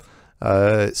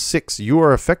 6. You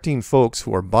are affecting folks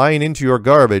who are buying into your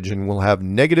garbage and will have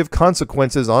negative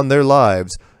consequences on their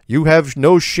lives. You have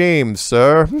no shame,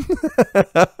 sir.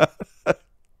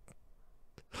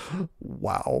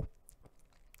 Wow.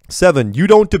 7. You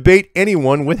don't debate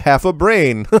anyone with half a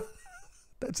brain.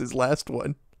 That's his last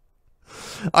one.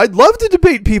 I'd love to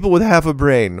debate people with half a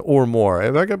brain or more. I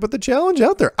gotta put the challenge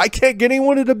out there. I can't get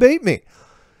anyone to debate me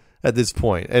at this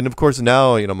point. And of course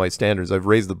now, my standards, I've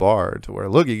raised the bar to where,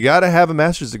 look, you gotta have a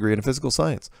master's degree in physical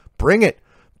science. Bring it.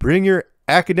 Bring your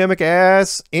academic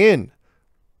ass in.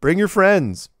 Bring your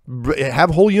friends.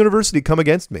 Have a whole university come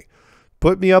against me.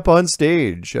 Put me up on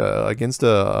stage against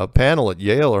a panel at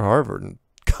Yale or Harvard and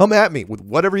come at me with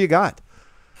whatever you got.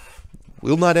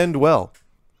 Will not end well.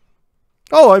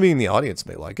 Oh, I mean, the audience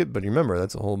may like it, but remember,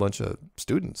 that's a whole bunch of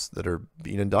students that are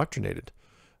being indoctrinated.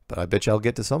 But I bet you I'll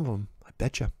get to some of them. I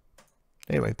bet you.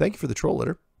 Anyway, thank you for the troll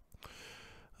letter.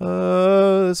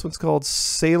 This one's called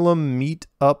Salem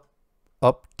Meetup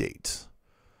Update.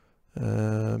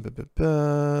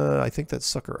 I think that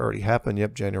sucker already happened.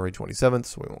 Yep, January 27th,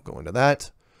 so we won't go into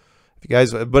that. If you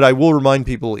guys, but I will remind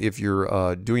people, if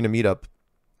you're doing a meetup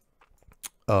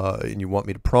and you want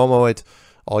me to promo it,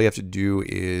 all you have to do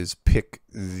is pick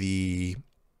the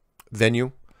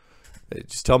venue.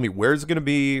 Just tell me where it's going to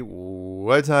be,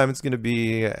 what time it's going to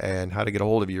be, and how to get a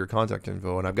hold of your contact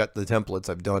info. And I've got the templates.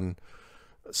 I've done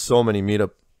so many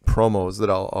meetup promos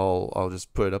that I'll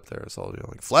just put it up there. So I'll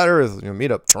like Flat Earth,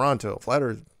 meetup Toronto, Flat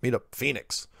Earth meetup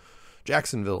Phoenix,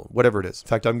 Jacksonville, whatever it is. In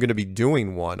fact, I'm going to be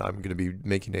doing one. I'm going to be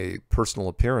making a personal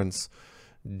appearance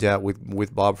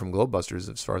with Bob from Globebusters,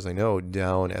 as far as I know,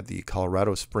 down at the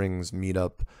Colorado Springs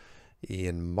meetup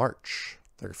in March.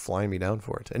 They're flying me down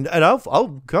for it, and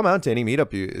I'll come out to any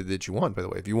meetup that you want. By the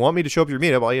way, if you want me to show up your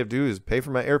meetup, all you have to do is pay for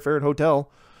my airfare and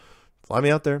hotel. Fly me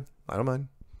out there. I don't mind.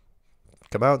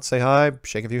 Come out, say hi,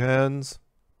 shake a few hands,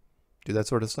 do that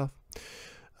sort of stuff.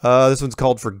 This one's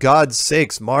called For God's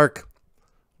Sakes, Mark.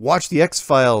 Watch the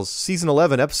X-Files season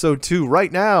 11 episode 2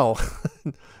 right now.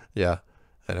 Yeah,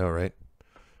 I know, right?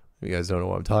 You guys don't know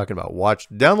what I'm talking about.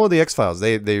 Download the X-Files.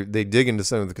 They dig into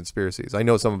some of the conspiracies. I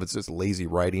know some of it's just lazy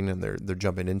writing and they're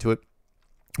jumping into it.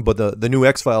 But the new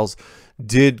X-Files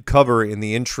did cover in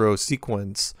the intro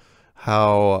sequence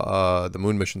how the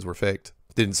moon missions were faked.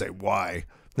 Didn't say why.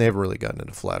 They haven't really gotten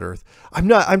into flat Earth.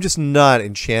 I'm just not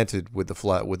enchanted with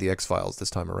the X-Files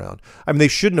this time around. I mean, they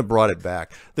shouldn't have brought it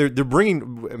back. They're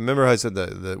bringing. Remember how I said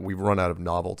that we've run out of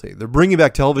novelty. They're bringing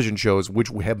back television shows which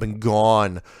have been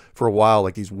gone for a while,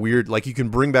 like these weird. Like you can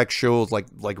bring back shows like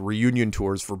reunion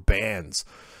tours for bands.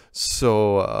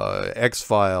 So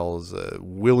X-Files,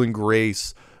 Will and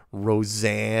Grace,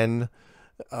 Roseanne.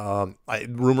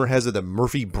 Rumor has it that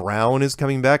Murphy Brown is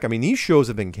coming back. I mean, these shows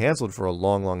have been canceled for a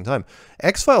long, long time.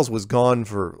 X-Files was gone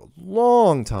for a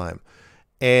long time,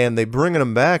 and they bringing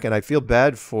them back. And I feel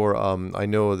bad for. I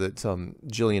know that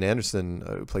Gillian Anderson,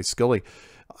 who plays Scully,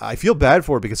 I feel bad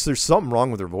for her because there's something wrong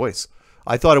with her voice.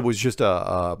 I thought it was just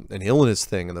an illness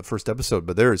thing in the first episode,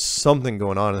 but there is something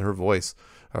going on in her voice.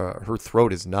 Her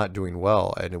throat is not doing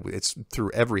well, and it's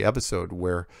through every episode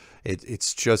where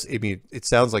it's just. I mean, it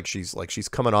sounds like she's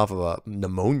coming off of a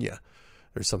pneumonia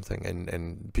or something,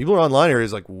 and people are online here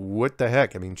is like, what the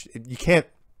heck? I mean, you can't.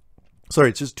 Sorry,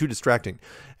 it's just too distracting,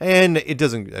 and it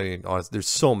doesn't. I mean, honestly, there's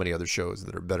so many other shows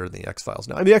that are better than the X-Files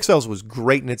now. I mean, X-Files was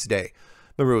great in its day.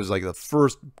 Remember, it was like the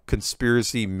first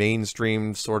conspiracy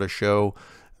mainstream sort of show.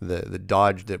 The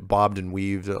dodge that bobbed and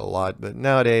weaved a lot, but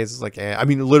nowadays it's like, I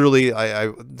mean, literally,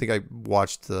 I think I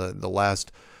watched the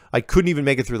last. I couldn't even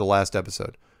make it through the last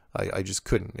episode. I just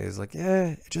couldn't. It was like,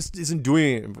 it just isn't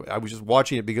doing it. I was just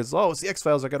watching it because it's the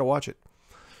X-Files. I got to watch it.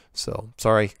 So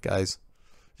sorry, guys,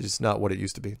 it's just not what it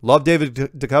used to be. Love David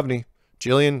Duchovny.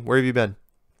 Jillian, where have you been?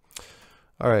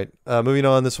 All right, moving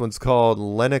on. This one's called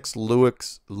Lennox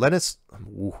Lewis.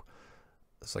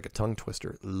 It's like a tongue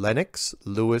twister. Lennox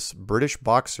Lewis, British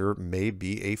boxer, may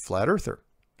be a flat earther.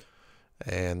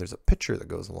 And there's a picture that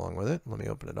goes along with it. Let me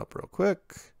open it up real quick.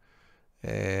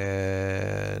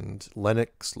 And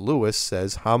Lennox Lewis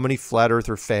says, how many flat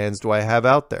earther fans do I have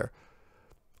out there?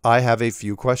 I have a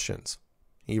few questions.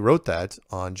 He wrote that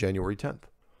on January 10th.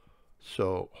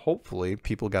 So hopefully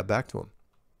people got back to him.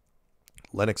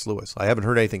 Lennox Lewis. I haven't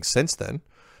heard anything since then.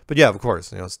 But yeah, of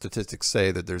course, statistics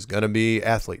say that there's going to be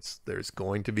athletes. There's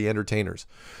going to be entertainers.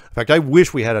 In fact, I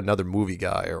wish we had another movie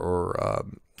guy or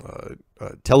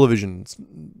a television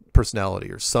personality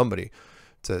or somebody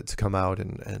to come out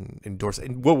and endorse.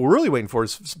 And what we're really waiting for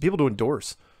is people to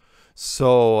endorse.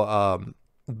 So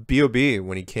B.O.B.,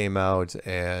 when he came out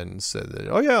and said that,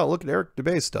 oh yeah, look at Eric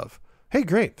DeBay's stuff. Hey,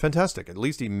 great, fantastic. At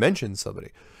least he mentioned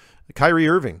somebody. Kyrie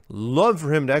Irving, love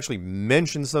for him to actually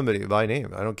mention somebody by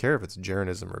name. I don't care if it's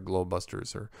Jeranism or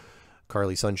Glowbusters or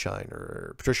Carly Sunshine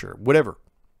or Patricia or whatever.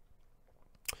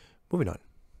 Moving on.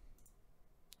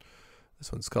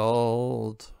 This one's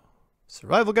called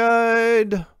Survival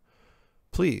Guide.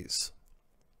 Please.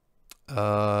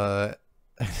 And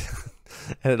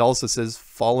it also says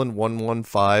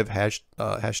Fallen115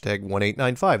 hashtag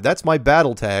 1895. That's my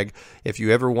battle tag if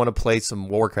you ever want to play some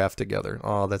Warcraft together.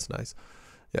 Oh, that's nice.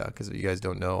 Yeah, because if you guys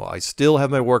don't know, I still have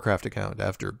my Warcraft account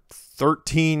after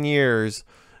 13 years,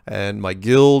 and my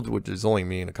guild, which is only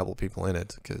me and a couple people in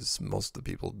it, because most of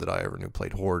the people that I ever knew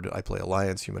played Horde. I play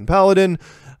Alliance, Human Paladin.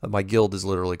 My guild is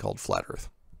literally called Flat Earth.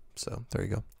 So there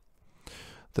you go.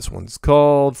 This one's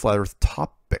called Flat Earth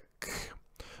Topic.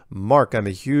 Mark, I'm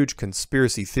a huge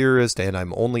conspiracy theorist, and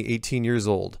I'm only 18 years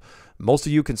old. Most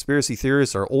of you conspiracy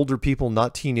theorists are older people,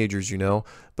 not teenagers, you know.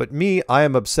 But me, I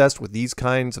am obsessed with these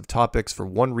kinds of topics for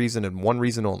one reason and one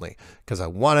reason only. Because I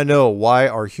want to know, why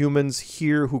are humans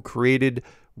here? Who created?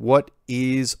 What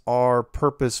is our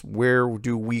purpose? Where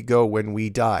do we go when we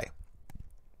die?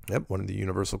 Yep, one of the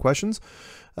universal questions.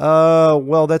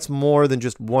 Well, that's more than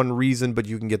just one reason, but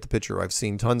you can get the picture. I've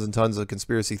seen tons and tons of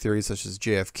conspiracy theories such as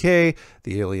JFK,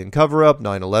 the alien cover-up,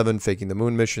 9/11, faking the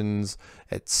moon missions,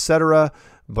 etc.,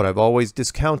 but I've always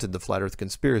discounted the flat earth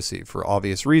conspiracy for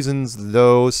obvious reasons,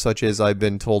 though, such as I've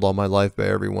been told all my life by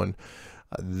everyone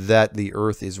that the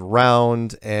earth is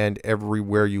round, and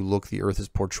everywhere you look the earth is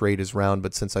portrayed as round.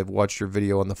 But since I've watched your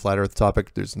video on the flat earth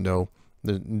topic, there's no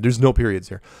periods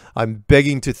here. I'm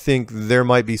begging to think there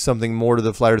might be something more to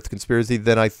the flat earth conspiracy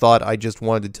than I thought. I just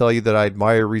wanted to tell you that I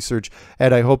admire research,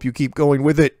 and I hope you keep going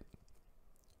with it. ...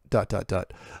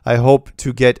 I hope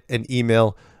to get an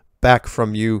email back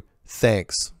from you.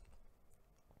 Thanks.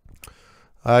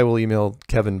 I will email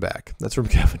Kevin back. That's from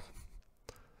Kevin.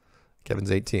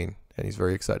 Kevin's 18, and he's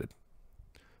very excited.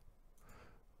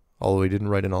 Although he didn't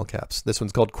write in all caps. This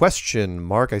one's called Question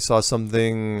Mark. I saw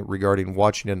something regarding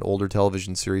watching an older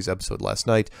television series episode last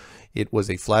night. It was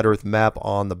a flat earth map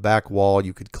on the back wall.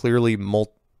 You could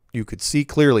see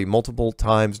clearly multiple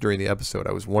times during the episode.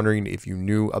 I was wondering if you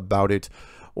knew about it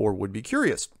or would be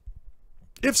curious.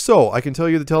 If so, I can tell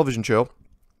you the television show.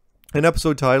 An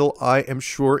episode title, I am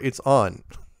sure it's on.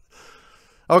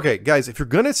 Okay, guys, if you're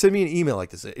going to send me an email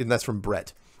like this, and that's from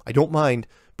Brett, I don't mind,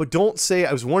 But don't say,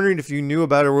 I was wondering if you knew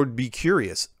about it or would be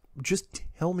curious. Just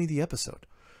tell me the episode,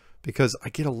 because I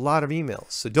get a lot of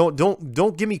emails. So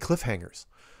don't give me cliffhangers.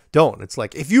 Don't. It's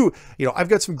like, if I've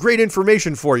got some great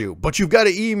information for you, but you've got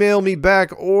to email me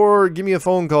back or give me a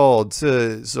phone call that's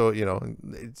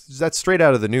straight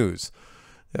out of the news.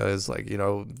 It's like,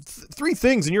 3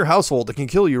 things in your household that can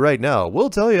kill you right now.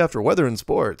 We'll tell you after weather and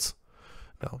sports.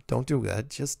 No, don't do that.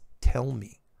 Just tell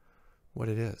me what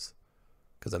it is.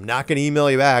 Because I'm not going to email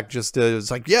you back.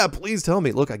 It's like, yeah, please tell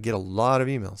me. Look, I get a lot of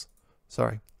emails.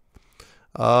 Sorry.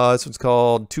 This one's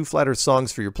called 2 Flat Earth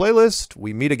Songs for Your Playlist.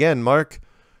 We meet again, Mark.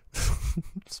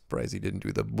 Surprised he didn't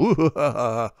do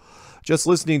the just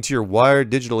listening to your Wired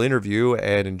digital interview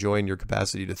and enjoying your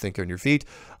capacity to think on your feet.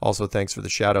 Also, thanks for the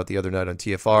shout out the other night on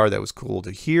TFR. That was cool to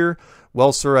hear.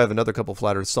 Well, sir, I have another couple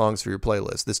Flat Earth songs for your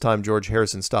playlist. This time, George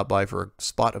Harrison stopped by for a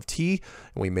spot of tea,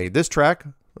 and we made this track.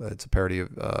 It's a parody of,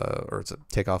 or it's a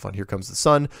takeoff on Here Comes the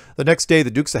Sun. The next day, the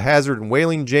Dukes of Hazzard and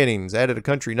Waylon Jennings added a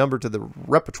country number to the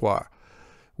repertoire.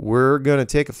 We're going to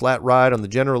take a flat ride on the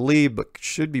General Lee, but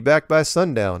should be back by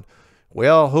sundown. We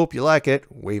all hope you like it.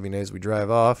 Waving as we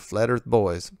drive off, Flat Earth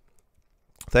Boys.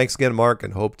 Thanks again, Mark,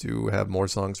 and hope to have more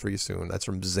songs for you soon. That's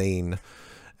from Zane.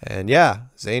 And yeah,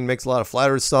 Zane makes a lot of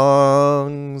Flat Earth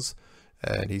songs,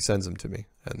 and he sends them to me.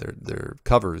 And they're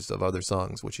covers of other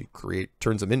songs, which he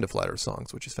turns them into Flat Earth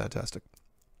songs, which is fantastic.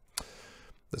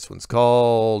 This one's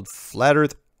called Flat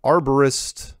Earth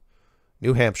Arborist,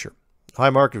 New Hampshire. Hi,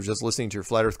 Mark. I was just listening to your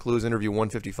Flat Earth Clues interview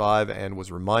 155 and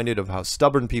was reminded of how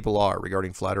stubborn people are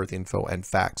regarding Flat Earth info and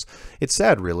facts. It's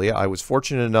sad, really. I was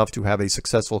fortunate enough to have a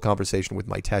successful conversation with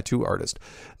my tattoo artist.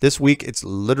 This week, it's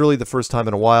literally the first time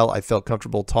in a while I felt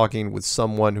comfortable talking with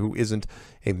someone who isn't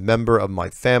a member of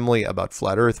my family about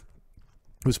Flat Earth.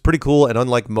 It was pretty cool, and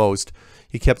unlike most,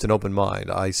 he kept an open mind.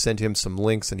 I sent him some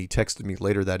links, and he texted me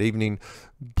later that evening,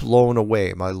 blown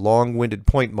away. My long-winded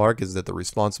point, Mark, is that the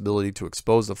responsibility to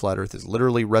expose the Flat Earth is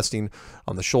literally resting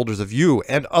on the shoulders of you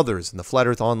and others in the Flat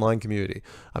Earth online community.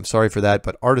 I'm sorry for that,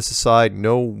 but artists aside,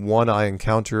 no one I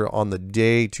encounter on the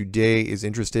day-to-day is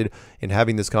interested in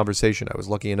having this conversation. I was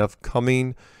lucky enough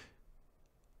having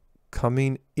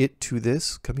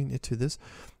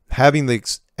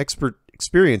the expert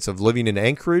experience of living in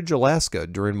Anchorage, Alaska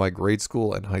during my grade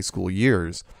school and high school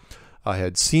years. I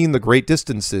had seen the great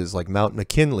distances like Mount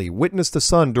McKinley, witnessed the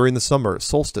sun during the summer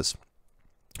solstice.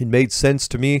 It made sense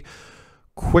to me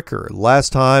quicker.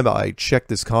 Last time I checked,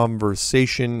 this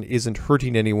conversation isn't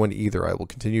hurting anyone either. I will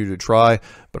continue to try,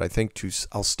 but I think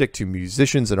I'll stick to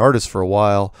musicians and artists for a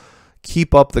while.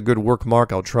 Keep up the good work,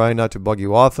 Mark. I'll try not to bug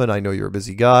you often. I know you're a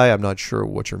busy guy. I'm not sure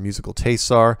what your musical tastes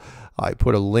are. I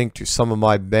put a link to some of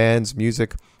my band's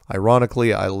music.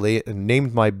 Ironically, I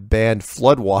named my band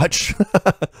Floodwatch.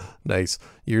 Nice.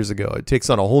 Years ago. It takes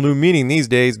on a whole new meaning these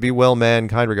days. Be well, man.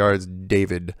 Kind regards,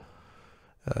 David.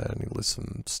 And he lists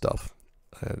some stuff.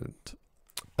 And,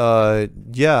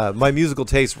 yeah, my musical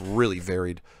taste really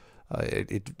varied.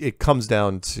 It comes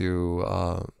down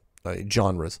to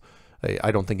genres.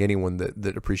 I don't think anyone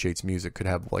that appreciates music could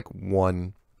have like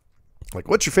one, like,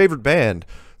 what's your favorite band?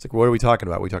 It's like, what are we talking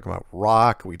about? Are we talking about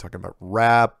rock? Are we talking about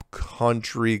rap,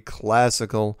 country,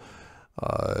 classical,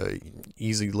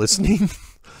 easy listening,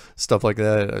 stuff like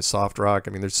that, soft rock? I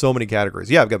mean, there's so many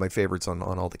categories. Yeah, I've got my favorites on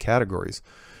all the categories,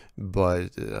 but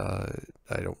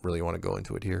I don't really want to go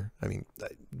into it here. I mean,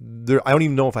 I don't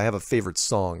even know if I have a favorite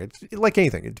song. It's like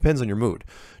anything. It depends on your mood.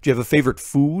 Do you have a favorite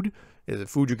food? Is it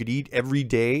food you could eat every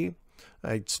day?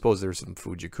 I suppose there's some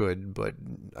food you could, but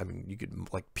I mean, you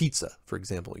could, like pizza, for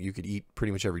example, you could eat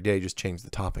pretty much every day, just change the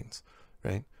toppings,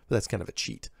 right? But that's kind of a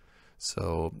cheat.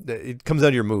 So it comes down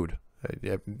to your mood.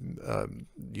 You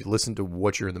listen to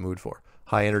what you're in the mood for.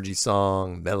 High energy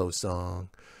song, mellow song,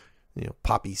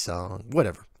 poppy song,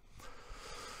 whatever.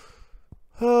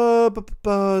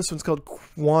 This one's called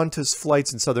Qantas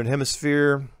Flights in Southern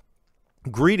Hemisphere.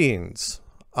 Greetings.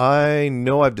 I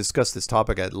know I've discussed this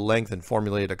topic at length and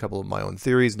formulated a couple of my own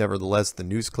theories. Nevertheless, the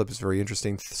news clip is very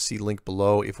interesting. See link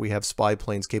below. If we have spy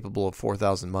planes capable of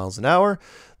 4,000 miles an hour,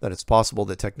 then it's possible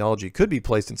that technology could be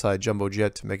placed inside a jumbo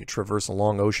jet to make it traverse a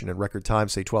long ocean in record time,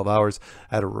 say 12 hours,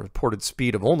 at a reported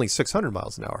speed of only 600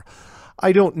 miles an hour.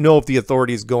 I don't know if the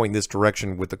authorities going this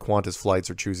direction with the Qantas flights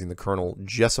are choosing the Colonel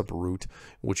Jessup route,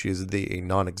 which is a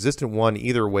non-existent one.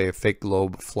 Either way, a fake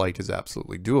globe flight is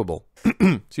absolutely doable.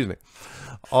 Excuse me.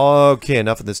 Okay,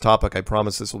 enough of this topic. I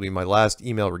promise this will be my last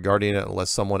email regarding it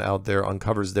unless someone out there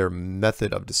uncovers their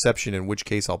method of deception, in which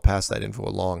case I'll pass that info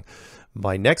along.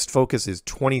 My next focus is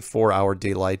 24-hour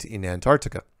daylight in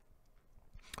Antarctica.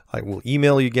 I will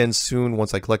email you again soon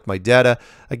once I collect my data.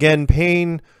 Again,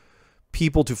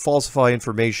 people to falsify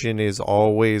information is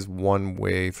always one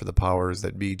way for the powers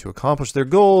that be to accomplish their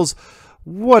goals,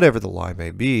 whatever the lie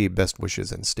may be. Best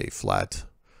wishes and stay flat.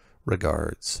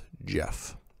 Regards,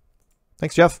 Jeff.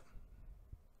 Thanks, Jeff.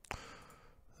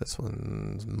 This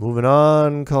one's moving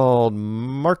on, called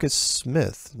Marcus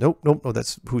Smith. Nope,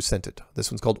 that's who sent it. This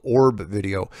one's called Orb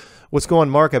Video. What's going on,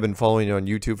 Mark? I've been following you on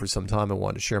YouTube for some time. I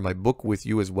wanted to share my book with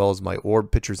you as well as my orb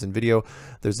pictures and video.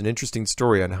 There's an interesting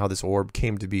story on how this orb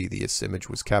came to be. This image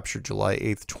was captured July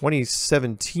 8th,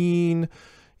 2017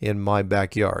 in my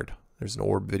backyard. There's an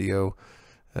orb video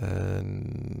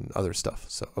and other stuff.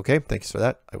 So, okay, thanks for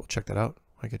that. I will check that out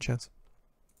when I get a chance.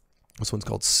 This one's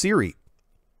called Siri.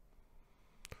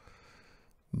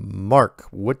 Mark,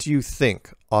 what do you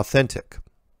think? Authentic.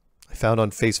 I found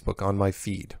on Facebook on my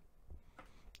feed.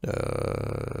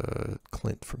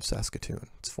 Clint from Saskatoon.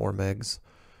 It's 4 megs.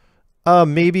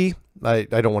 Maybe. I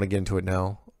don't want to get into it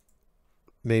now.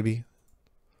 Maybe.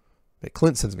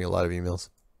 Clint sends me a lot of emails.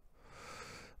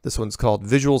 This one's called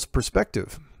Visuals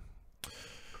Perspective.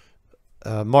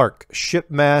 Mark,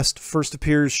 ship mast first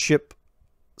appears, ship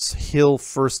hill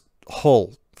first,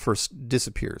 hull first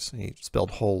disappears. He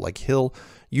spelled hull like hill.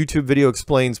 YouTube video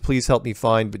explains, please help me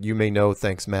find, but you may know.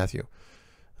 Thanks, Matthew.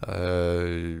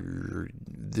 There's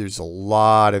a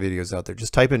lot of videos out there.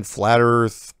 Just type in flat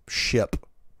earth ship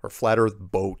or flat earth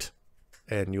boat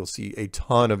and you'll see a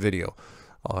ton of video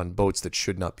on boats that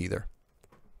should not be there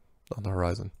on the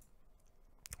horizon.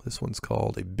 This one's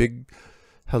called A Big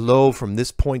Hello from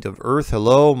This Point of Earth.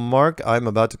 Hello, Mark. I'm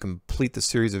about to complete the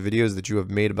series of videos that you have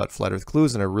made about flat earth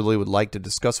clues, and I really would like to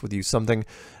discuss with you something.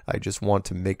 I just want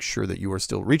to make sure that you are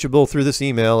still reachable through this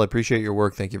email. I appreciate your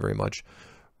work. Thank you very much.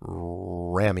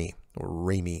 Ramy, or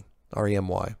Ramy,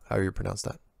 R-E-M-Y, however you pronounce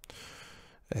that.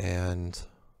 And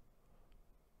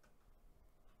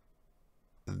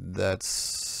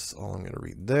that's all I'm going to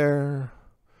read there.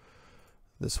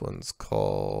 This one's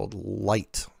called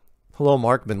Light. Hello,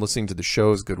 Mark. Been listening to the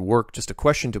shows. Good work. Just a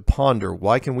question to ponder.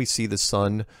 Why can we see the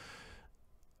sun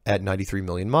at 93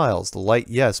 million miles? The light,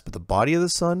 yes, but the body of the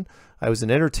sun? I was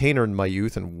an entertainer in my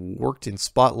youth and worked in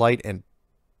spotlight and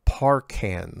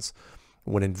parkans.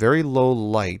 When in very low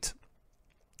light,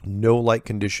 no light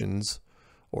conditions,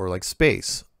 or like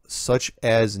space, such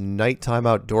as nighttime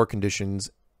outdoor conditions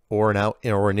or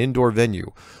an indoor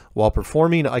venue. While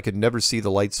performing, I could never see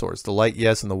the light source. The light,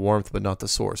 yes, and the warmth, but not the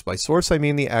source. By source, I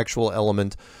mean the actual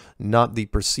element, not the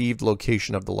perceived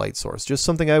location of the light source. Just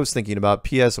something I was thinking about.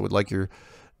 P.S. I would like your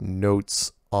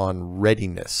notes on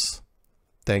readiness.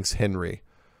 Thanks, Henry.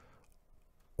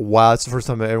 Wow, that's the first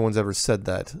time everyone's ever said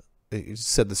that. It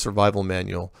said the survival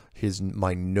manual.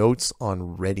 My notes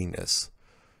on readiness.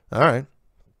 All right.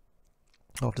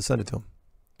 I'll have to send it to him.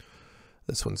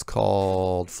 This one's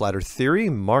called Flat Earth Theory.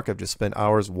 Mark, I've just spent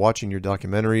hours watching your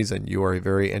documentaries, and you are a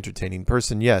very entertaining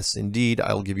person. Yes, indeed,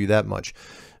 I'll give you that much.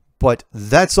 But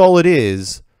that's all it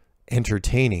is,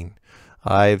 entertaining.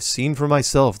 I've seen for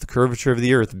myself the curvature of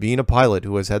the Earth, being a pilot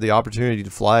who has had the opportunity to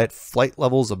fly at flight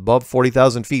levels above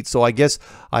 40,000 feet. So I guess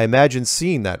I imagine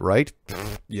seeing that, right?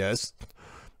 Yes.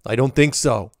 I don't think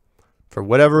so. For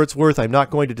whatever it's worth, I'm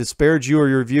not going to disparage you or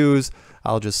your views.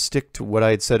 I'll just stick to what I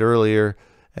had said earlier.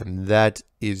 And that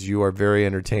is, you are very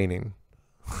entertaining.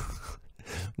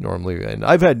 Normally, and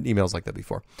I've had emails like that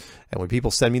before. And when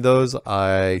people send me those,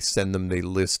 I send them the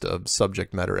list of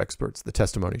subject matter experts, the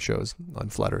testimony shows on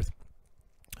Flat Earth.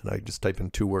 And I just type in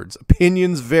 2 words,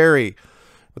 opinions vary,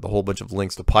 with a whole bunch of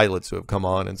links to pilots who have come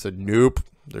on and said, nope,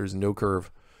 there's no curve.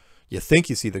 You think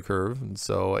you see the curve. And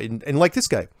so, and like this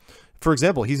guy, for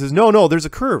example, he says, no, there's a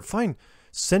curve. Fine.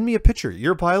 Send me a picture.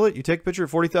 You're a pilot. You take a picture at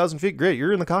 40,000 feet. Great.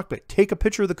 You're in the cockpit. Take a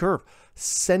picture of the curve.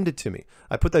 Send it to me.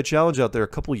 I put that challenge out there a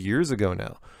couple years ago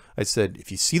now. I said, if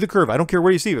you see the curve, I don't care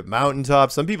where you see it,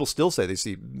 mountaintop. Some people still say they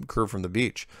see curve from the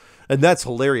beach. And that's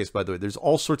hilarious, by the way. There's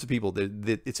all sorts of people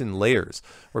that it's in layers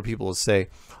where people will say,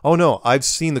 oh, no, I've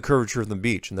seen the curvature from the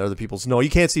beach. And the other people say, no, you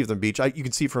can't see it from the beach. You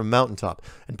can see it from a mountaintop.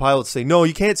 And pilots say, no,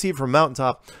 you can't see it from a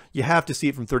mountaintop. You have to see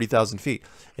it from 30,000 feet.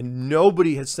 And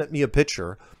nobody has sent me a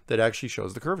picture that actually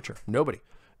shows the curvature. Nobody.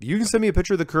 You can send me a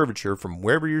picture of the curvature from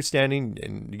wherever you're standing.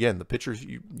 And again, the pictures,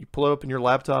 you pull it up in your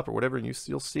laptop or whatever, and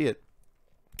you'll see it.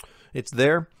 It's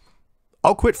there.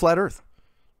 I'll quit Flat Earth.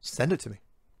 Send it to me.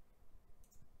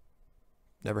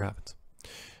 Never happens.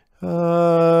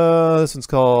 This one's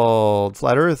called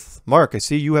Flat Earth. Mark, I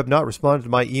see you have not responded to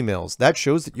my emails. That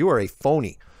shows that you are a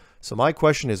phony. So my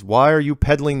question is, why are you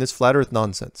peddling this Flat Earth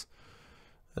nonsense?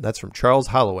 And that's from Charles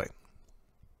Holloway.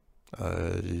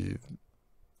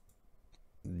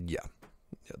 Yeah,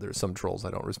 there's some trolls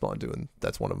I don't respond to, and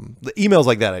that's one of them. The emails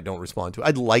like that I don't respond to.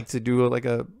 I'd like to do like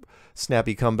a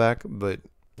snappy comeback, but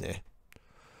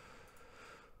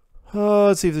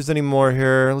Let's see if there's any more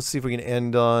here. Let's see if we can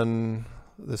end on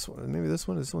this one. Maybe this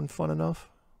one. Is this one fun enough?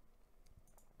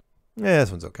 Yeah,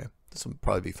 this one's okay. This one will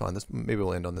probably be fun. Maybe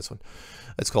we'll end on this one.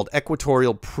 It's called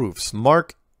Equatorial Proofs.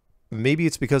 Mark, maybe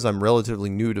it's because I'm relatively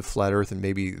new to Flat Earth and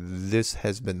maybe this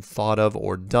has been thought of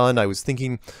or done. I was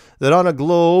thinking that on a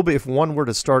globe, if one were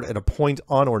to start at a point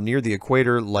on or near the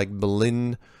equator, like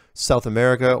Berlin, South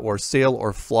America, or sail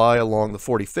or fly along the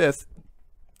 45th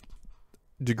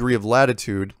degree of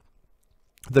latitude,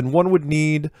 then one would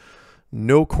need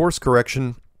no course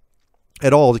correction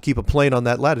at all to keep a plane on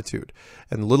that latitude,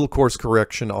 and little course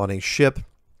correction on a ship,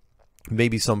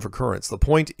 maybe some for currents. The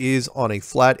point is, on a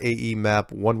flat AE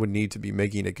map, one would need to be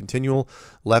making a continual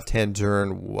left-hand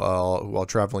turn while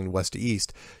traveling west to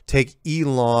east. Take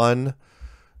Elon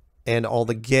and all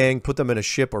the gang, put them in a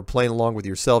ship or plane along with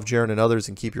yourself, Jaron, and others,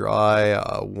 and keep your eye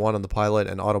one on the pilot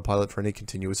and autopilot for any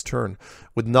continuous turn.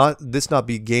 Would this not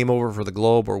be game over for the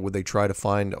globe, or would they try to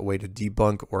find a way to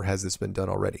debunk, or has this been done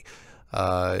already?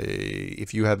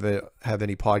 If you have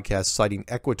any podcasts citing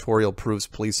equatorial proofs,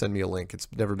 please send me a link. It's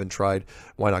never been tried.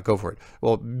 Why not go for it?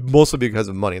 Well, mostly because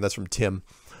of money. That's from Tim.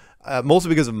 Mostly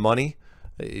because of money.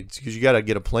 It's because you got to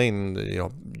get a plane, you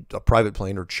know, a private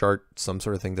plane, or chart some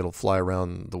sort of thing that'll fly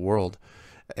around the world.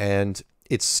 And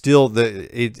it's still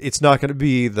it's not going to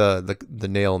be the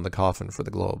nail in the coffin for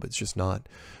the globe. It's just not,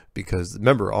 because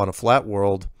remember, on a flat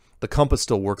world, the compass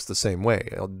still works the same way.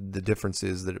 The difference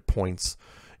is that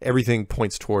everything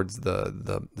points towards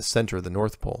the center, the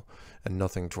North Pole, and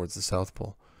nothing towards the South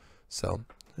Pole. So,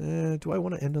 do I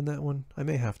want to end on that one? I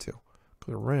may have to.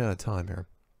 We're running out of time here.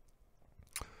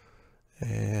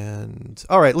 And,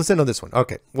 all right, let's end on this one.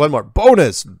 Okay, one more.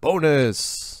 Bonus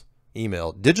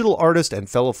email. Digital artist and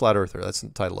fellow flat earther. That's the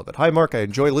title of it. Hi, Mark. I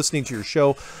enjoy listening to your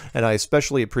show, and I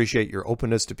especially appreciate your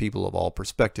openness to people of all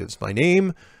perspectives. My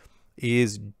name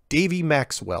is Davey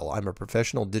Maxwell. I'm a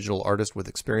professional digital artist with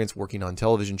experience working on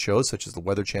television shows such as the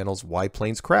Weather Channel's Why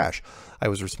Planes Crash. I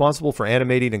was responsible for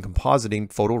animating and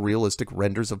compositing photorealistic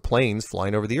renders of planes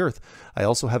flying over the Earth. I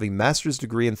also have a master's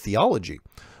degree in theology.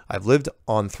 I've lived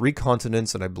on 3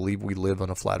 continents, and I believe we live on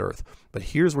a flat Earth. But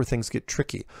here's where things get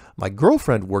tricky. My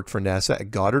girlfriend worked for NASA at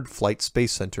Goddard Flight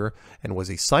Space Center and was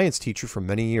a science teacher for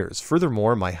many years.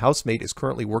 Furthermore, my housemate is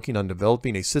currently working on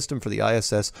developing a system for the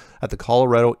ISS at the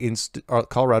Colorado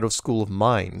School of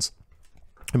Mines.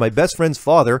 And my best friend's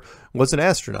father was an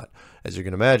astronaut. As you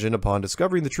can imagine, upon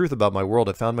discovering the truth about my world,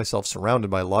 I found myself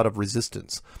surrounded by a lot of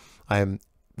resistance. I am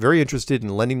very interested in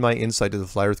lending my insight to the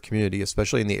Flat Earth community,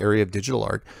 especially in the area of digital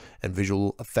art and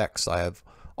visual effects. I have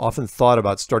often thought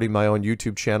about starting my own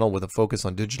YouTube channel with a focus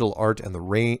on digital art and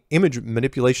the image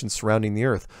manipulation surrounding the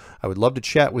Earth. I would love to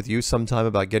chat with you sometime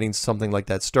about getting something like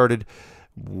that started,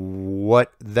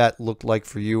 what that looked like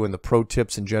for you, and the pro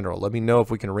tips in general. Let me know if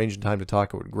we can arrange a time to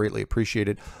talk. I would greatly appreciate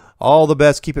it. All the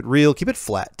best. Keep it real. Keep it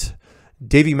flat.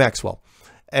 Davey Maxwell.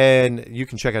 And you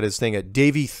can check out his thing at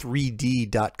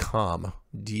davy3d.com,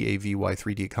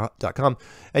 DAVY3D.com.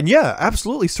 And yeah,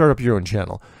 absolutely start up your own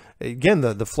channel. Again,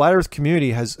 the Flat Earth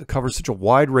community covers such a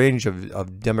wide range of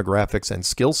demographics and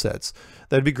skill sets.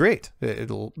 That'd be great.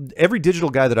 Every digital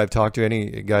guy that I've talked to,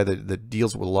 any guy that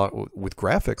deals with a lot with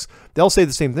graphics, they all say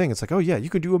the same thing. It's like, oh yeah, you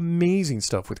can do amazing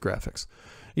stuff with graphics.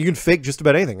 You can fake just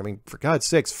about anything. I mean, for God's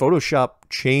sakes, Photoshop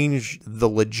changed the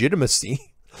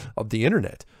legitimacy of the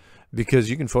internet, because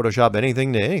you can Photoshop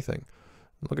anything to anything.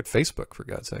 Look at Facebook, for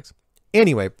God's sakes.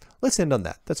 Anyway, let's end on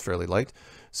that. That's fairly light.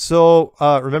 So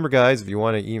remember, guys, if you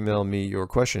want to email me your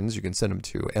questions, you can send them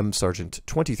to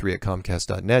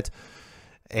msargent23@comcast.net,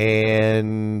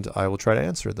 and I will try to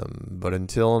answer them. But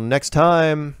until next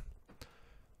time,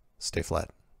 stay flat.